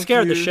thank you. That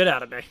scared the shit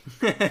out of me.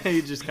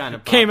 He just kind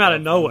of came out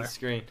of nowhere.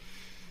 Screen.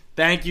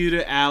 Thank you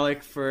to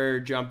Alec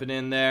for jumping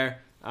in there.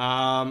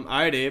 All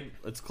right, Abe.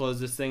 Let's close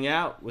this thing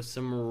out with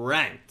some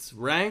ranked.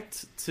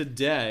 Ranked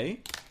today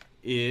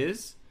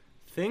is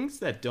things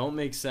that don't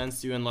make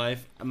sense to you in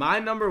life. My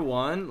number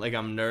one, like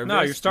I'm nervous.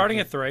 No, you're starting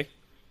at 3.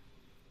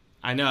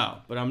 I know,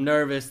 but I'm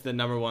nervous that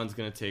number one's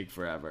going to take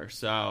forever.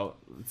 So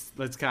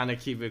let's kind of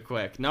keep it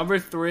quick.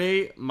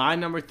 My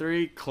number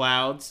three,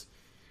 clouds.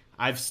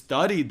 I've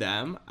studied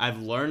them.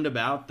 I've learned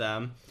about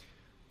them.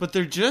 But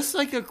they're just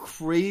like a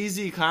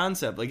crazy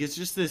concept. Like it's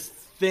just this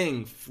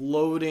thing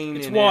floating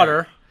in water.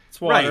 Air.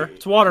 It's water. Right.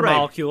 It's water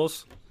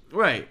molecules.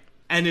 Right.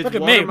 And it's look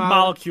at me,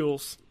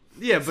 molecules.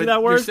 Yeah, see but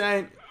that word?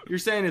 You're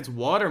saying it's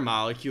water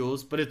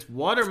molecules, but it's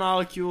water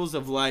molecules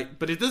of like,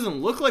 but it doesn't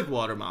look like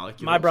water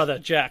molecules. My brother,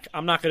 Jack,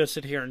 I'm not going to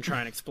sit here and try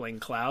and explain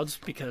clouds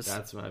because...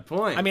 That's my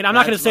point. I mean, I'm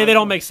not going to say they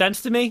don't make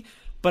sense to me,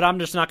 but I'm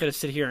just not going to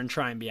sit here and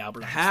try and be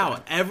Albert Einstein.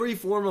 How? Every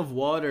form of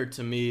water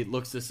to me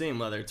looks the same,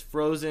 whether it's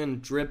frozen,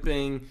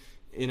 dripping,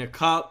 in a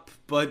cup,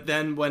 but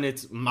then when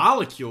it's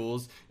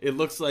molecules, it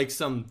looks like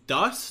some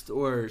dust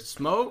or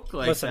smoke.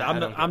 Like listen,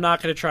 I'm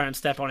not going to try and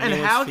step on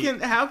anyone's feet.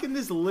 And how can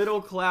this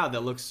little cloud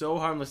that looks so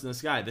harmless in the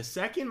sky, the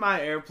second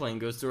my airplane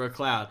goes through a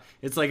cloud,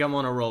 it's like I'm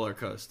on a roller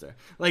coaster.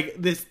 Like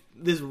this.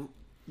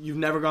 You've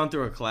never gone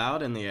through a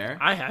cloud in the air?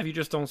 I have. You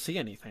just don't see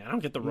anything. I don't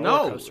get the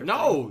roller coaster.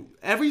 No.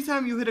 Every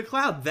time you hit a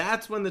cloud,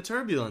 that's when the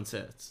turbulence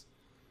hits.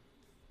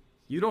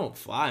 You don't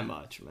fly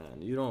much,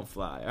 man. You don't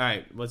fly. All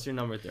right, what's your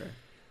number 3?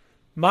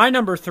 My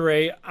number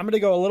 3, I'm going to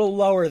go a little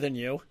lower than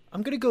you.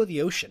 I'm going to go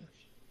the ocean.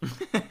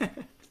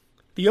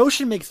 The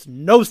ocean makes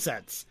no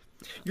sense.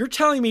 You're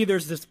telling me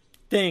there's this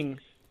thing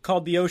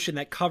called the ocean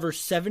that covers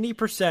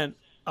 70%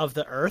 of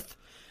the earth,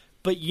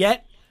 but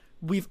yet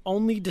we've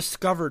only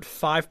discovered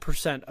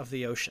 5% of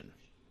the ocean.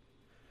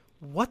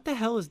 What the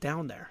hell is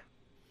down there?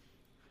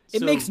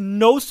 It makes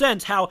no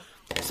sense how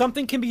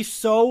something can be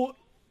so,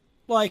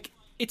 like,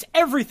 it's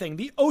everything.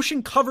 The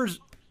ocean covers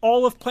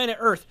all of planet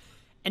Earth,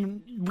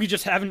 and we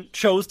just haven't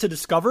chose to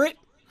discover it?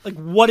 Like,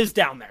 what is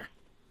down there?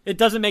 It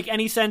doesn't make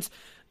any sense.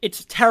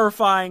 It's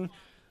terrifying.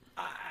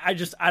 I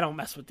don't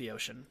mess with the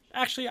ocean.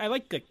 Actually, I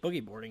like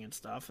boogie boarding and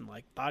stuff and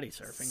like body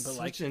surfing, but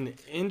such an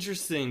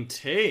interesting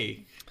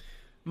take.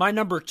 My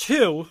number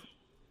 2,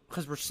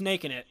 because we're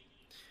snaking it,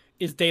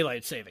 is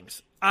daylight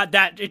savings.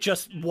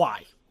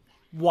 Why?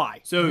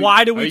 So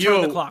why do we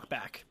turn the clock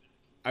back?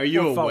 Are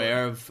you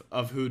aware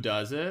of who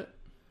does it?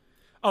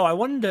 Oh, I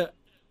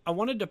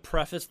wanted to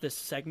preface this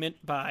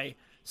segment by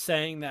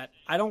saying that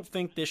I don't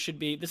think this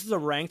is a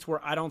ranked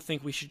where I don't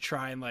think we should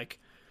try and like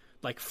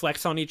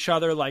flex on each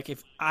other. Like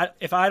if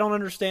I don't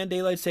understand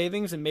daylight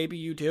savings and maybe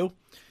you do,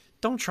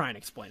 don't try and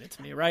explain it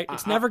to me, right?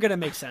 It's never going to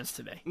make sense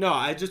to me. No,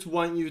 I just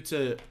want you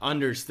to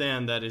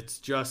understand that it's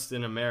just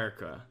in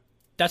America.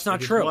 That's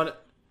not true.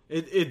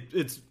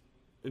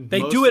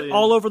 They do it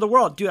all over the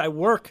world. Dude, I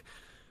remember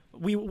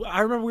we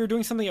were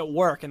doing something at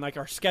work and like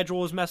our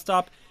schedule was messed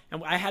up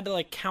and I had to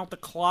like count the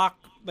clock,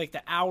 like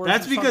the hours.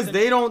 That's because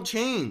they don't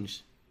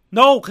change.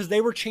 No, because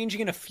they were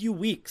changing in a few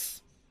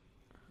weeks.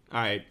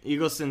 All right,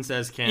 Eagleson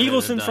says Canada.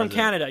 Eagleson's from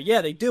Canada.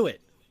 Yeah, they do it.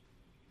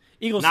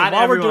 Eagleson, not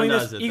while we're doing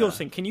this,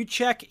 Eagleson, can you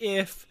check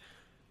if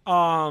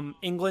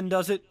England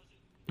does it?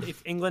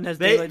 If England has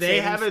daylight savings? They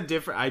have a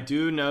different. I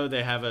do know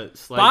they have a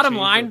slight. Bottom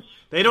line,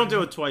 they don't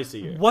do it twice a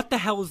year. What the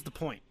hell is the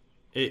point?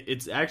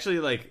 It's actually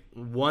like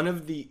one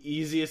of the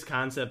easiest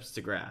concepts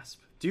to grasp.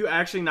 Do you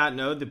actually not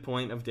know the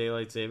point of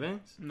daylight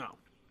savings? No.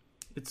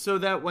 It's so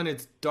that when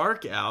it's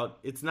dark out,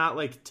 it's not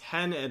like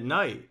 10 at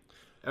night,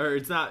 or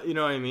it's not. You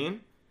know what I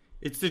mean?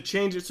 It's to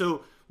change it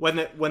so when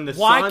the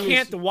why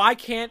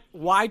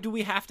do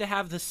we have to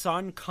have the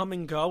sun come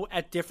and go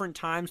at different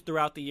times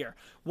throughout the year?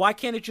 Why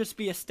can't it just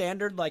be a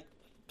standard like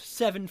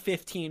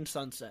 7:15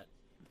 sunset?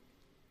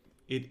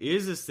 It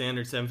is a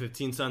standard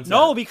 7:15 sunset.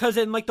 No, because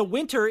in like the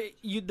winter,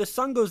 the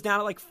sun goes down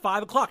at like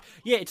 5 o'clock.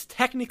 Yeah, it's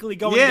technically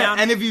going down.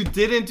 Yeah, and if you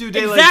didn't do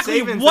daylight exactly,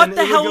 savings, what then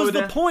the it hell would is go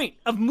the down. point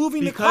of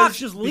moving the clocks?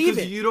 Just leave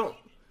it.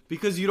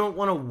 Because you don't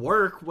want to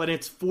work when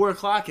it's 4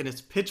 o'clock and it's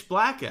pitch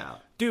black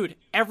out. Dude,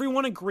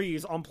 everyone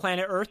agrees on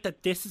planet Earth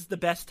that this is the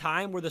best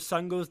time where the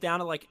sun goes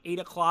down at like 8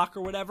 o'clock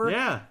or whatever.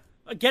 Yeah,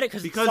 I get it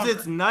because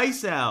it's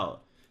nice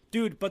out.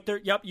 Dude, but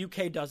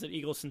UK does it,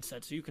 Eagleson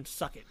said, so you can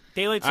suck it.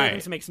 Daylight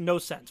savings makes no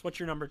sense. What's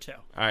your number 2? All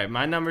right,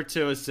 my number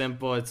 2 is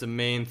simple. It's a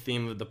main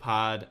theme of the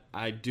pod.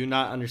 I do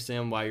not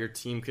understand why your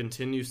team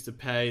continues to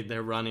pay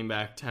their running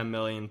back $10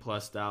 million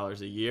plus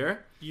a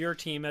year. Your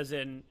team as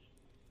in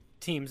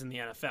teams in the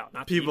NFL,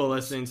 not people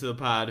listening to the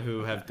pod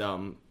who have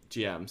dumb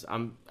GMs.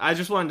 I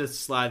just wanted to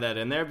slide that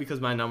in there because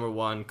my number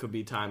 1 could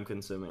be time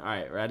consuming. All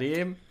right, ready,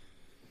 Abe?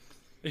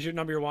 Is your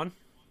number 1?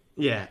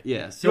 Yeah.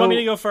 So, you want me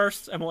to go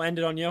first and we'll end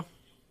it on you?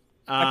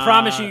 I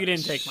promise you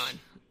didn't take mine.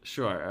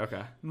 Sure,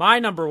 okay. My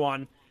number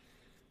 1,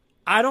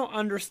 I don't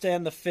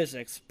understand the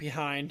physics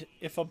behind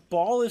if a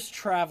ball is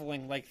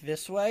traveling like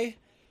this way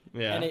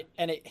and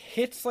it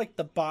hits like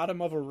the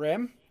bottom of a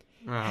rim,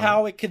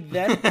 how it could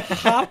then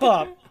hop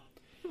up,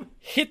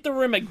 hit the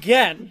rim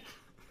again,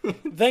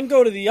 then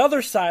go to the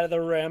other side of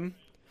the rim,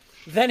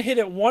 then hit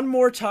it one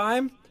more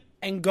time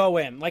and go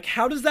in. Like,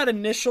 how does that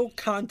initial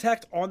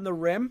contact on the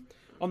rim,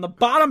 on the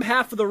bottom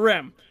half of the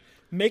rim,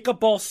 make a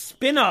ball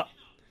spin up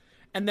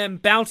and then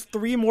bounce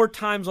 3 more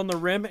times on the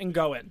rim and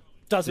go in?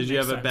 Doesn't. Did you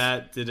have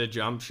sense. Did a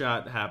jump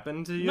shot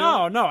happen to you?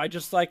 No. I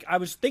just I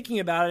was thinking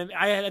about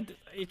it.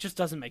 It just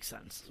doesn't make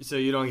sense. So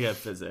you don't get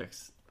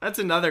physics. That's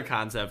another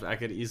concept I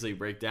could easily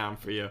break down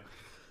for you,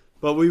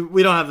 but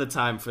we don't have the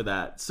time for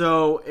that.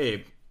 So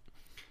Abe,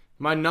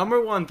 my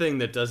number 1 thing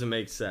that doesn't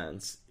make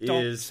sense is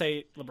don't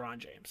say LeBron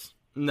James.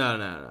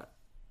 No.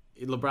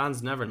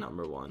 LeBron's never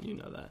number 1. You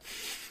know that.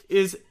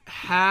 Is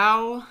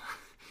how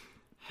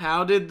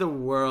did the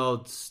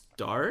world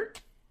start?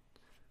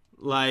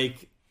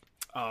 Like,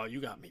 oh,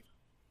 you got me.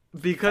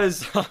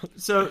 Because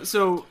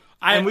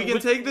and we can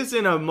take this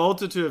in a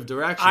multitude of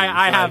directions.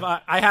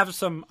 I have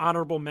some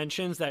honorable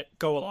mentions that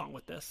go along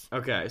with this.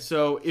 Okay,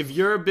 so if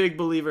you're a big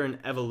believer in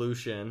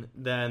evolution,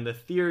 then the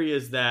theory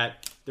is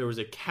that there was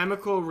a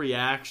chemical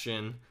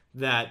reaction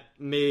that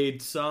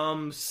made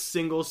some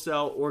single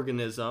cell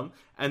organism,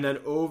 and then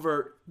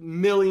over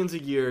millions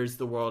of years,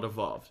 the world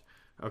evolved.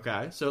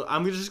 Okay, so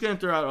I'm just going to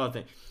throw out all the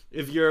things.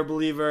 If you're a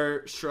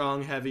believer,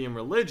 strong, heavy in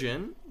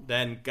religion,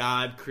 then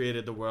God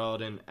created the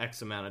world in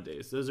X amount of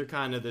days. Those are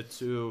kind of the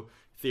 2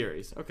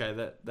 theories.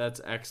 Okay,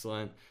 that's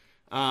excellent.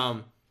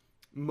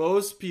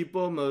 Most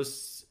people,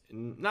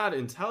 not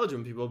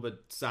intelligent people,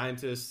 but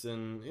scientists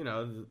and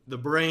the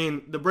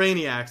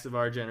brainiacs of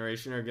our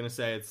generation are going to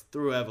say it's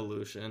through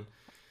evolution,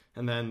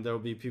 and then there will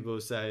be people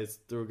who say it's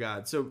through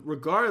God. So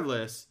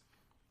regardless,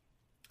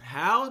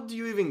 how do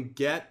you even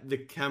get the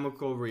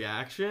chemical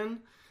reaction?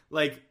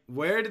 Like,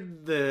 where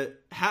did the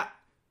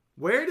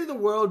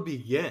world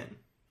begin?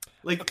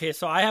 Like, okay,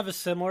 so I have a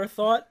similar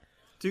thought.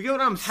 Do you get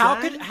what I'm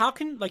saying? How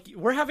can like,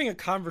 we're having a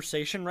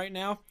conversation right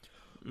now.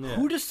 Yeah.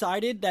 Who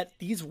decided that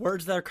these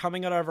words that are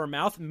coming out of our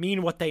mouth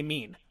mean what they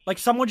mean? Like,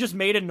 someone just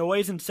made a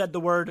noise and said the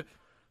word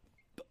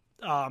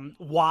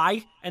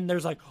why, and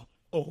there's like,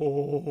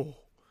 oh,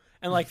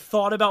 and like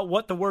thought about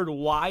what the word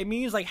why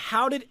means. Like,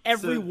 how did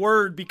every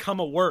word become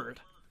a word?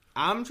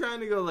 I'm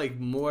trying to go like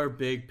more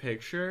big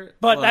picture.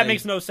 But that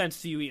makes no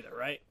sense to you either,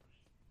 right?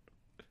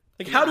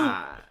 Like,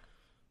 how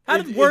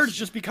did words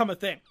just become a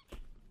thing?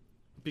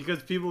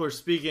 Because people were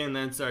speaking and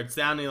then started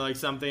sounding like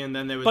something, and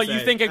then they would say... But you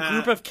think a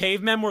group of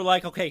cavemen were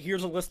like, okay,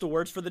 here's a list of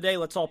words for the day.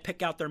 Let's all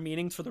pick out their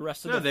meanings for the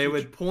rest of the they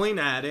would point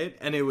at it,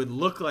 and it would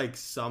look like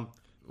something.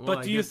 Well,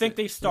 but do you think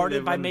they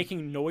started by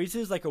making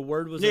noises? Like a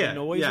word was a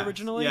noise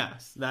originally?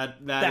 Yes, that's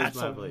is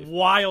my belief. That's a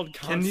wild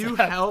concept. Can you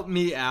help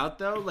me out,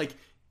 though? Like,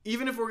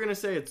 even if we're going to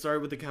say it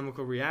started with a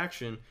chemical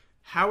reaction,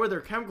 how are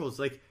there chemicals?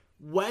 Like,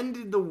 when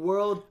did the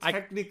world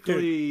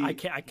technically... I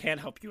can't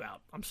help you out.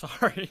 I'm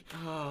sorry.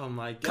 Oh,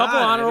 my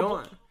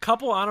God.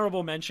 Couple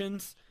honorable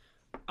mentions.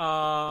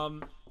 I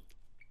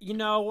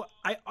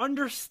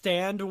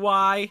understand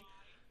why,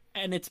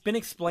 and it's been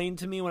explained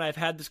to me when I've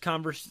had this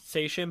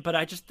conversation, but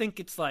I just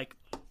think it's like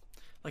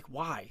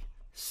why?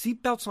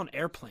 Seatbelts on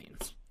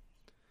airplanes.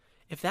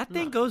 If that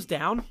thing goes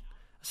down...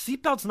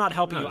 Seatbelt's not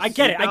helping you. I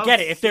get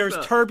it. If there's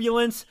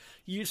turbulence,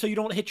 so you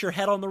don't hit your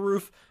head on the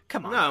roof,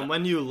 come on. No,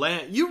 when you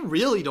land, you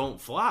really don't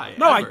fly.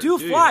 No, I do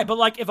fly, but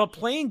like if a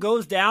plane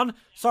goes down,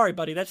 sorry,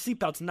 buddy, that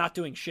seatbelt's not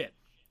doing shit.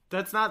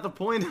 That's not the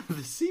point of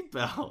the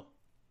seatbelt.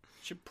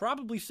 Should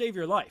probably save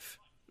your life.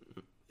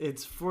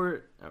 It's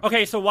for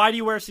Okay, so why do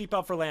you wear a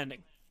seatbelt for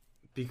landing?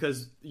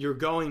 because you're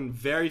going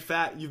very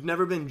fast. You've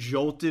never been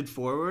jolted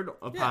forward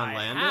upon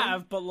landing. I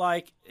have, but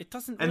like it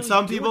doesn't. And really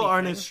some do people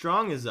aren't anything. as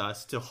strong as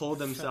us to hold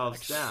themselves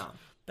Facts. down.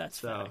 That's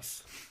So,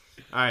 facts.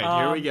 all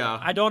right, here we go.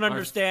 I don't Our-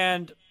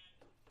 understand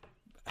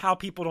how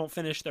people don't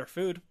finish their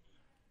food.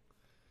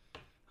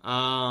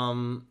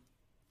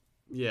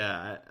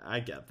 Yeah, I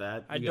get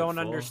that. I You get don't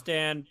full.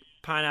 understand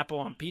pineapple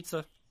on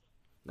pizza.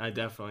 I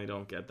definitely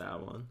don't get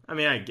that one. I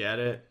mean, I get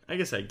it. I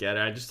guess I get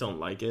it. I just don't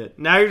like it.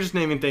 Now you're just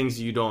naming things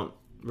you don't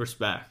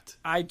respect.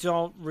 I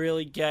don't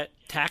really get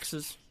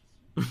taxes.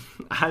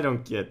 I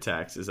don't get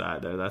taxes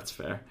either. That's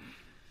fair.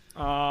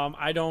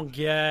 I don't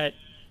get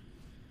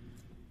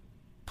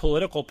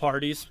political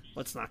parties.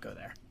 Let's not go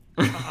there.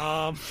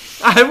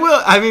 I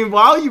will. I mean,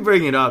 while you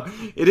bring it up,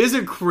 it is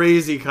a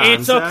crazy concept.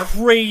 It's a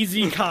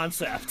crazy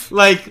concept.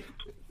 Like,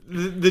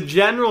 the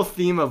general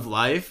theme of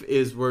life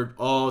is we're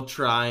all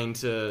trying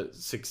to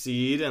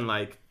succeed and,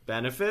 like,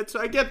 benefit. So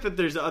I get that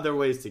there's other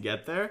ways to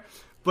get there.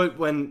 But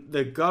when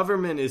the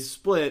government is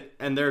split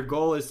and their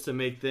goal is to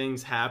make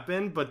things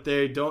happen, but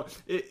they don't,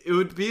 it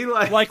would be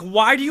like... Like,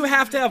 why do you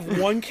have to have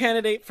one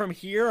candidate from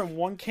here and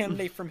one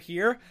candidate from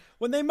here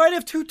when they might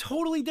have two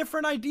totally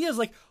different ideas?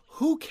 Like,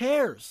 who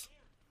cares?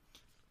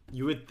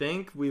 You would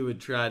think we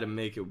would try to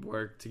make it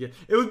work together.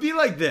 It would be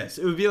like this.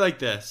 It would be like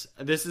this.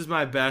 This is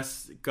my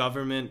best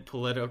government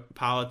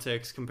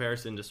politics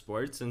comparison to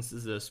sports, since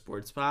this is a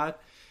sports pod.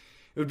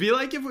 It would be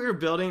like if we were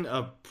building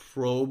a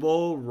Pro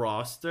Bowl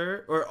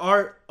roster, or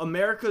our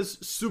America's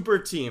super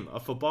team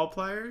of football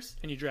players.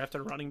 And you drafted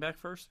a running back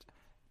first?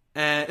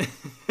 And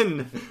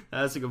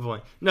that's a good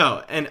point.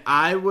 No, and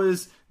I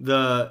was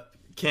the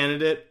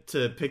candidate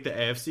to pick the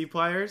AFC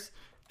players,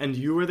 and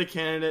you were the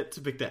candidate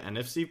to pick the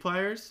NFC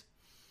players.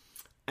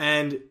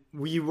 And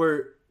we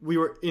were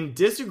in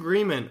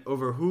disagreement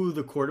over who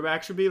the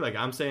quarterback should be. Like,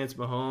 I'm saying it's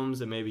Mahomes,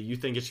 and maybe you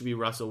think it should be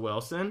Russell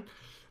Wilson.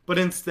 But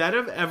instead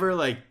of ever,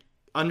 like,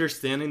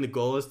 understanding the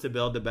goal is to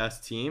build the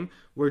best team,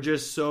 we're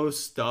just so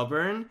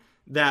stubborn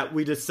that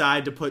we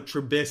decide to put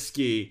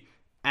Trubisky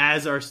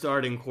as our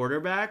starting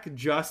quarterback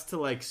just to,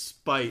 like,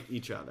 spite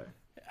each other.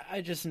 I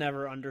just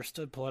never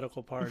understood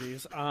political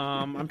parties.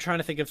 I'm trying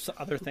to think of some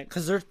other things,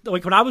 because there's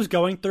like when I was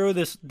going through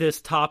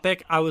this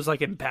topic, I was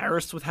like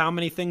embarrassed with how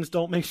many things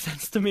don't make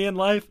sense to me in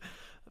life.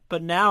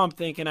 But now I'm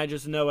thinking I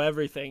just know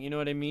everything. You know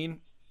what I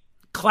mean?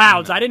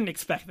 Clouds. I didn't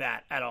expect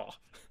that at all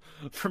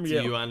from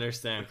you. Do you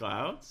understand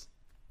clouds?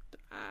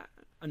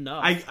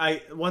 Enough.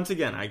 I once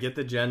again, I get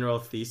the general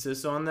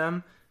thesis on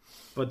them,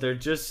 but they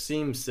just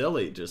seem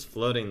silly, just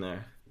floating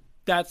there.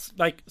 That's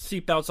like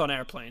seatbelts on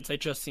airplanes. They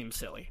just seem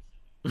silly.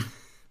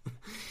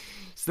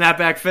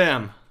 Snapback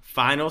fam,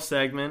 final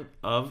segment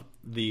of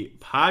the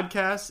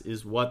podcast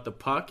is What the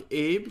Puck.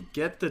 Abe,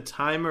 get the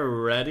timer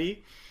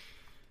ready.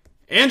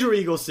 Andrew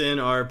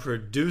Eagleson, our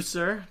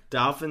producer,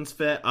 Dolphins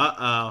fan.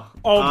 Oh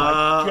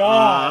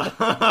my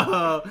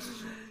God.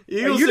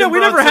 We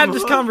never had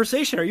this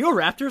conversation. Are you a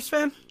Raptors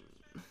fan?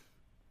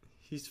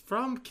 He's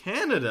from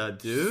Canada,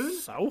 dude.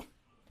 So?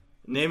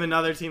 Name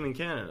another team in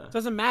Canada.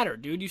 Doesn't matter,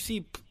 dude. You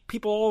see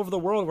people all over the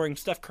world wearing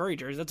Steph Curry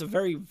jerseys. That's a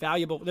very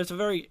valuable. That's a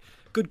very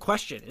good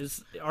question.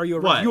 Are you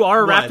a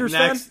Raptors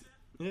fan?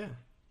 Yeah.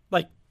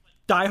 Like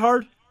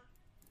diehard?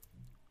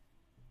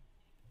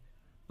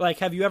 Like,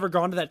 have you ever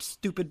gone to that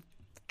stupid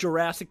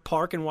Jurassic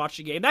Park and watched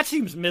a game? That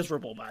seems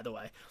miserable, by the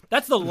way.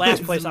 That's the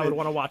last place I would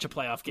want to watch a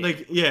playoff game.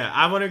 Like, yeah,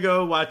 I want to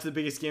go watch the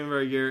biggest game of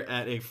our year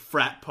at a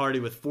frat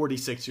party with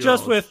 46-year-olds.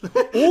 Just with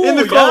in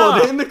the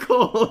cold, in the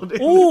cold.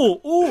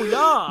 Ooh,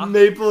 yeah.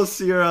 Maple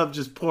syrup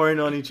just pouring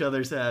on each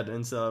other's head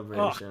in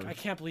celebration. Oh, I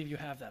can't believe you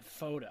have that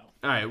photo.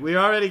 All right, we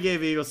already gave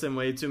Eagleson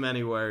way too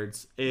many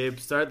words. Abe,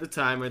 start the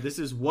timer. This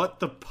is What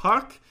the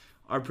Puck.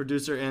 Our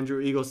producer,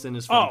 Andrew Eagleson,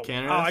 is from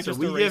Canada. I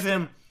just erased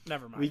it.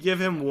 Never mind. We give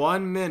him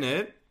 1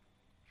 minute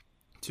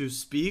to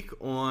speak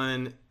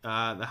on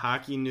the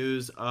hockey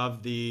news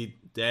of the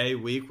day,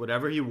 week,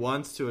 whatever he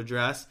wants to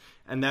address.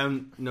 And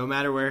then no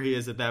matter where he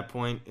is at that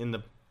point in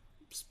the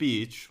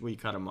speech, we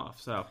cut him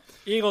off. So,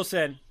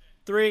 Eagleson,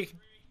 3,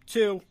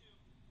 2,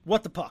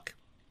 What the Puck.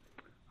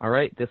 All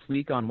right, this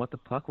week on What the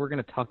Puck, we're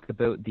going to talk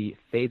about the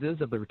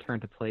phases of the return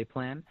to play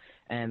plan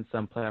and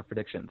some playoff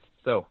predictions.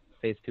 So,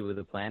 phase 2 of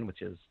the plan,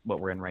 which is what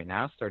we're in right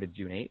now, started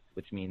June 8th,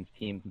 which means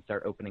teams can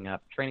start opening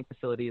up training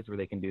facilities where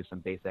they can do some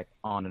basic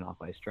on and off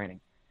ice training.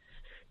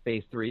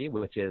 Phase 3,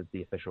 which is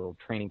the official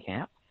training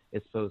camp,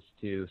 is supposed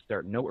to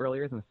start no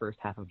earlier than the first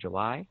half of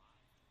July.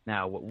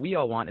 Now, what we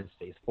all want is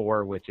phase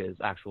 4, which is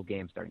actual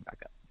games starting back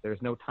up.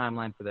 There's no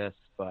timeline for this,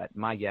 but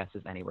my guess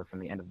is anywhere from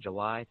the end of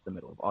July to the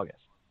middle of August.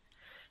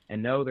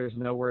 And no, there's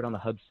no word on the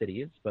hub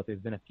cities, but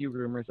there's been a few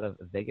rumors of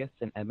Vegas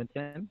and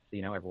Edmonton, so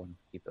everyone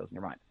keep those in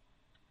your mind.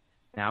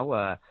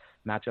 Now,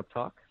 matchup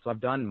talk. So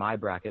I've done my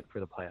bracket for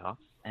the playoffs,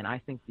 and I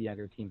think the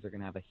younger teams are going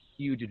to have a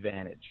huge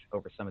advantage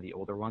over some of the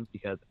older ones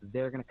because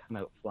they're going to come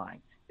out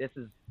flying. This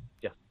is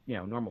just,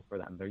 normal for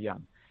them. They're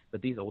young.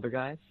 But these older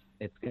guys,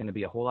 it's going to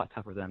be a whole lot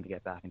tougher for them to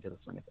get back into the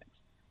swing of things.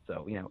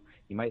 So,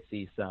 you might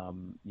see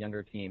some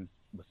younger teams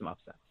with some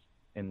upsets.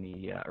 in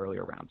the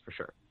earlier rounds for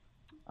sure.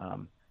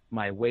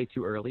 My way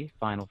too early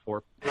Final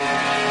Four. Did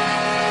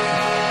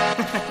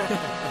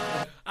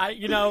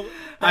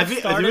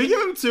we give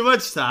him too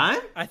much time?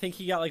 I think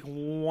he got like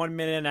 1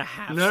 minute and a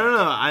half. No.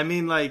 I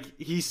mean, like,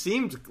 he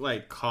seemed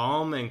like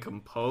calm and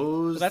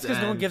composed. But that's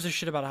because no one gives a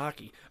shit about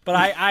hockey. But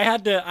I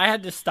had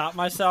to stop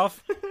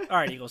myself. All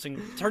right, Eagles,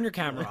 turn your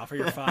camera off, or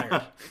you're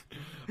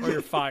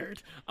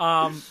fired.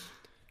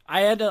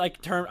 I had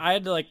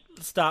to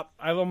stop.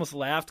 I almost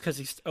laughed because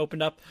he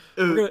opened up.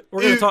 We're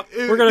gonna talk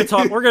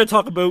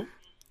about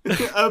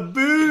a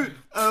boot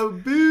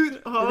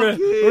hockey.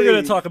 We're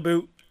gonna talk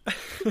about.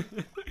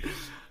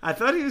 I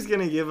thought he was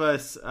gonna give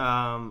us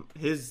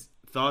his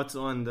thoughts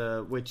on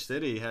which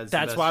city has.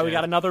 That's why we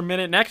got another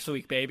minute next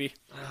week, baby.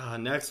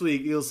 Next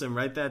week, Eilson,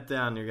 write that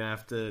down. You're gonna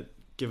have to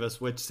give us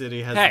which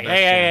city has.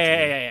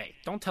 Hey!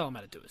 Don't tell him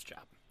how to do his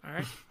job. All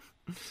right,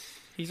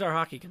 he's our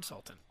hockey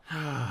consultant. All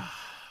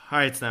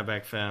right,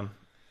 Snapback fam.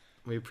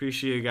 We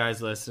appreciate you guys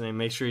listening.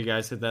 Make sure you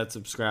guys hit that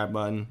subscribe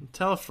button.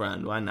 Tell a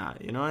friend. Why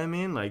not? You know what I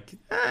mean? Like,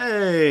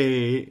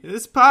 hey,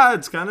 this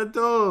pod's kind of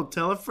dope.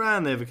 Tell a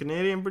friend. They have a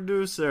Canadian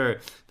producer.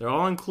 They're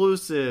all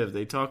inclusive.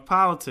 They talk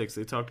politics.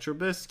 They talk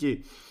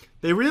Trubisky.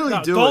 They really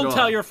do it all. Don't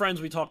tell your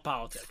friends we talk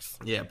politics.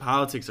 Yeah,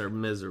 politics are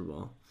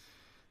miserable.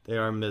 They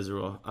are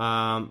miserable.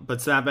 But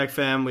Snapback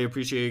fam, we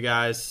appreciate you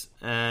guys.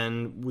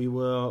 And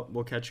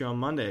we'll catch you on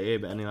Monday.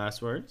 Abe, any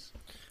last words?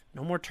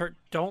 No more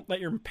don't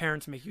let your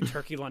parents make you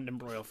turkey London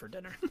broil for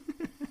dinner.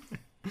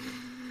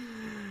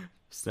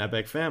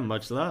 Snapback fam,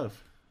 much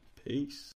love. Peace.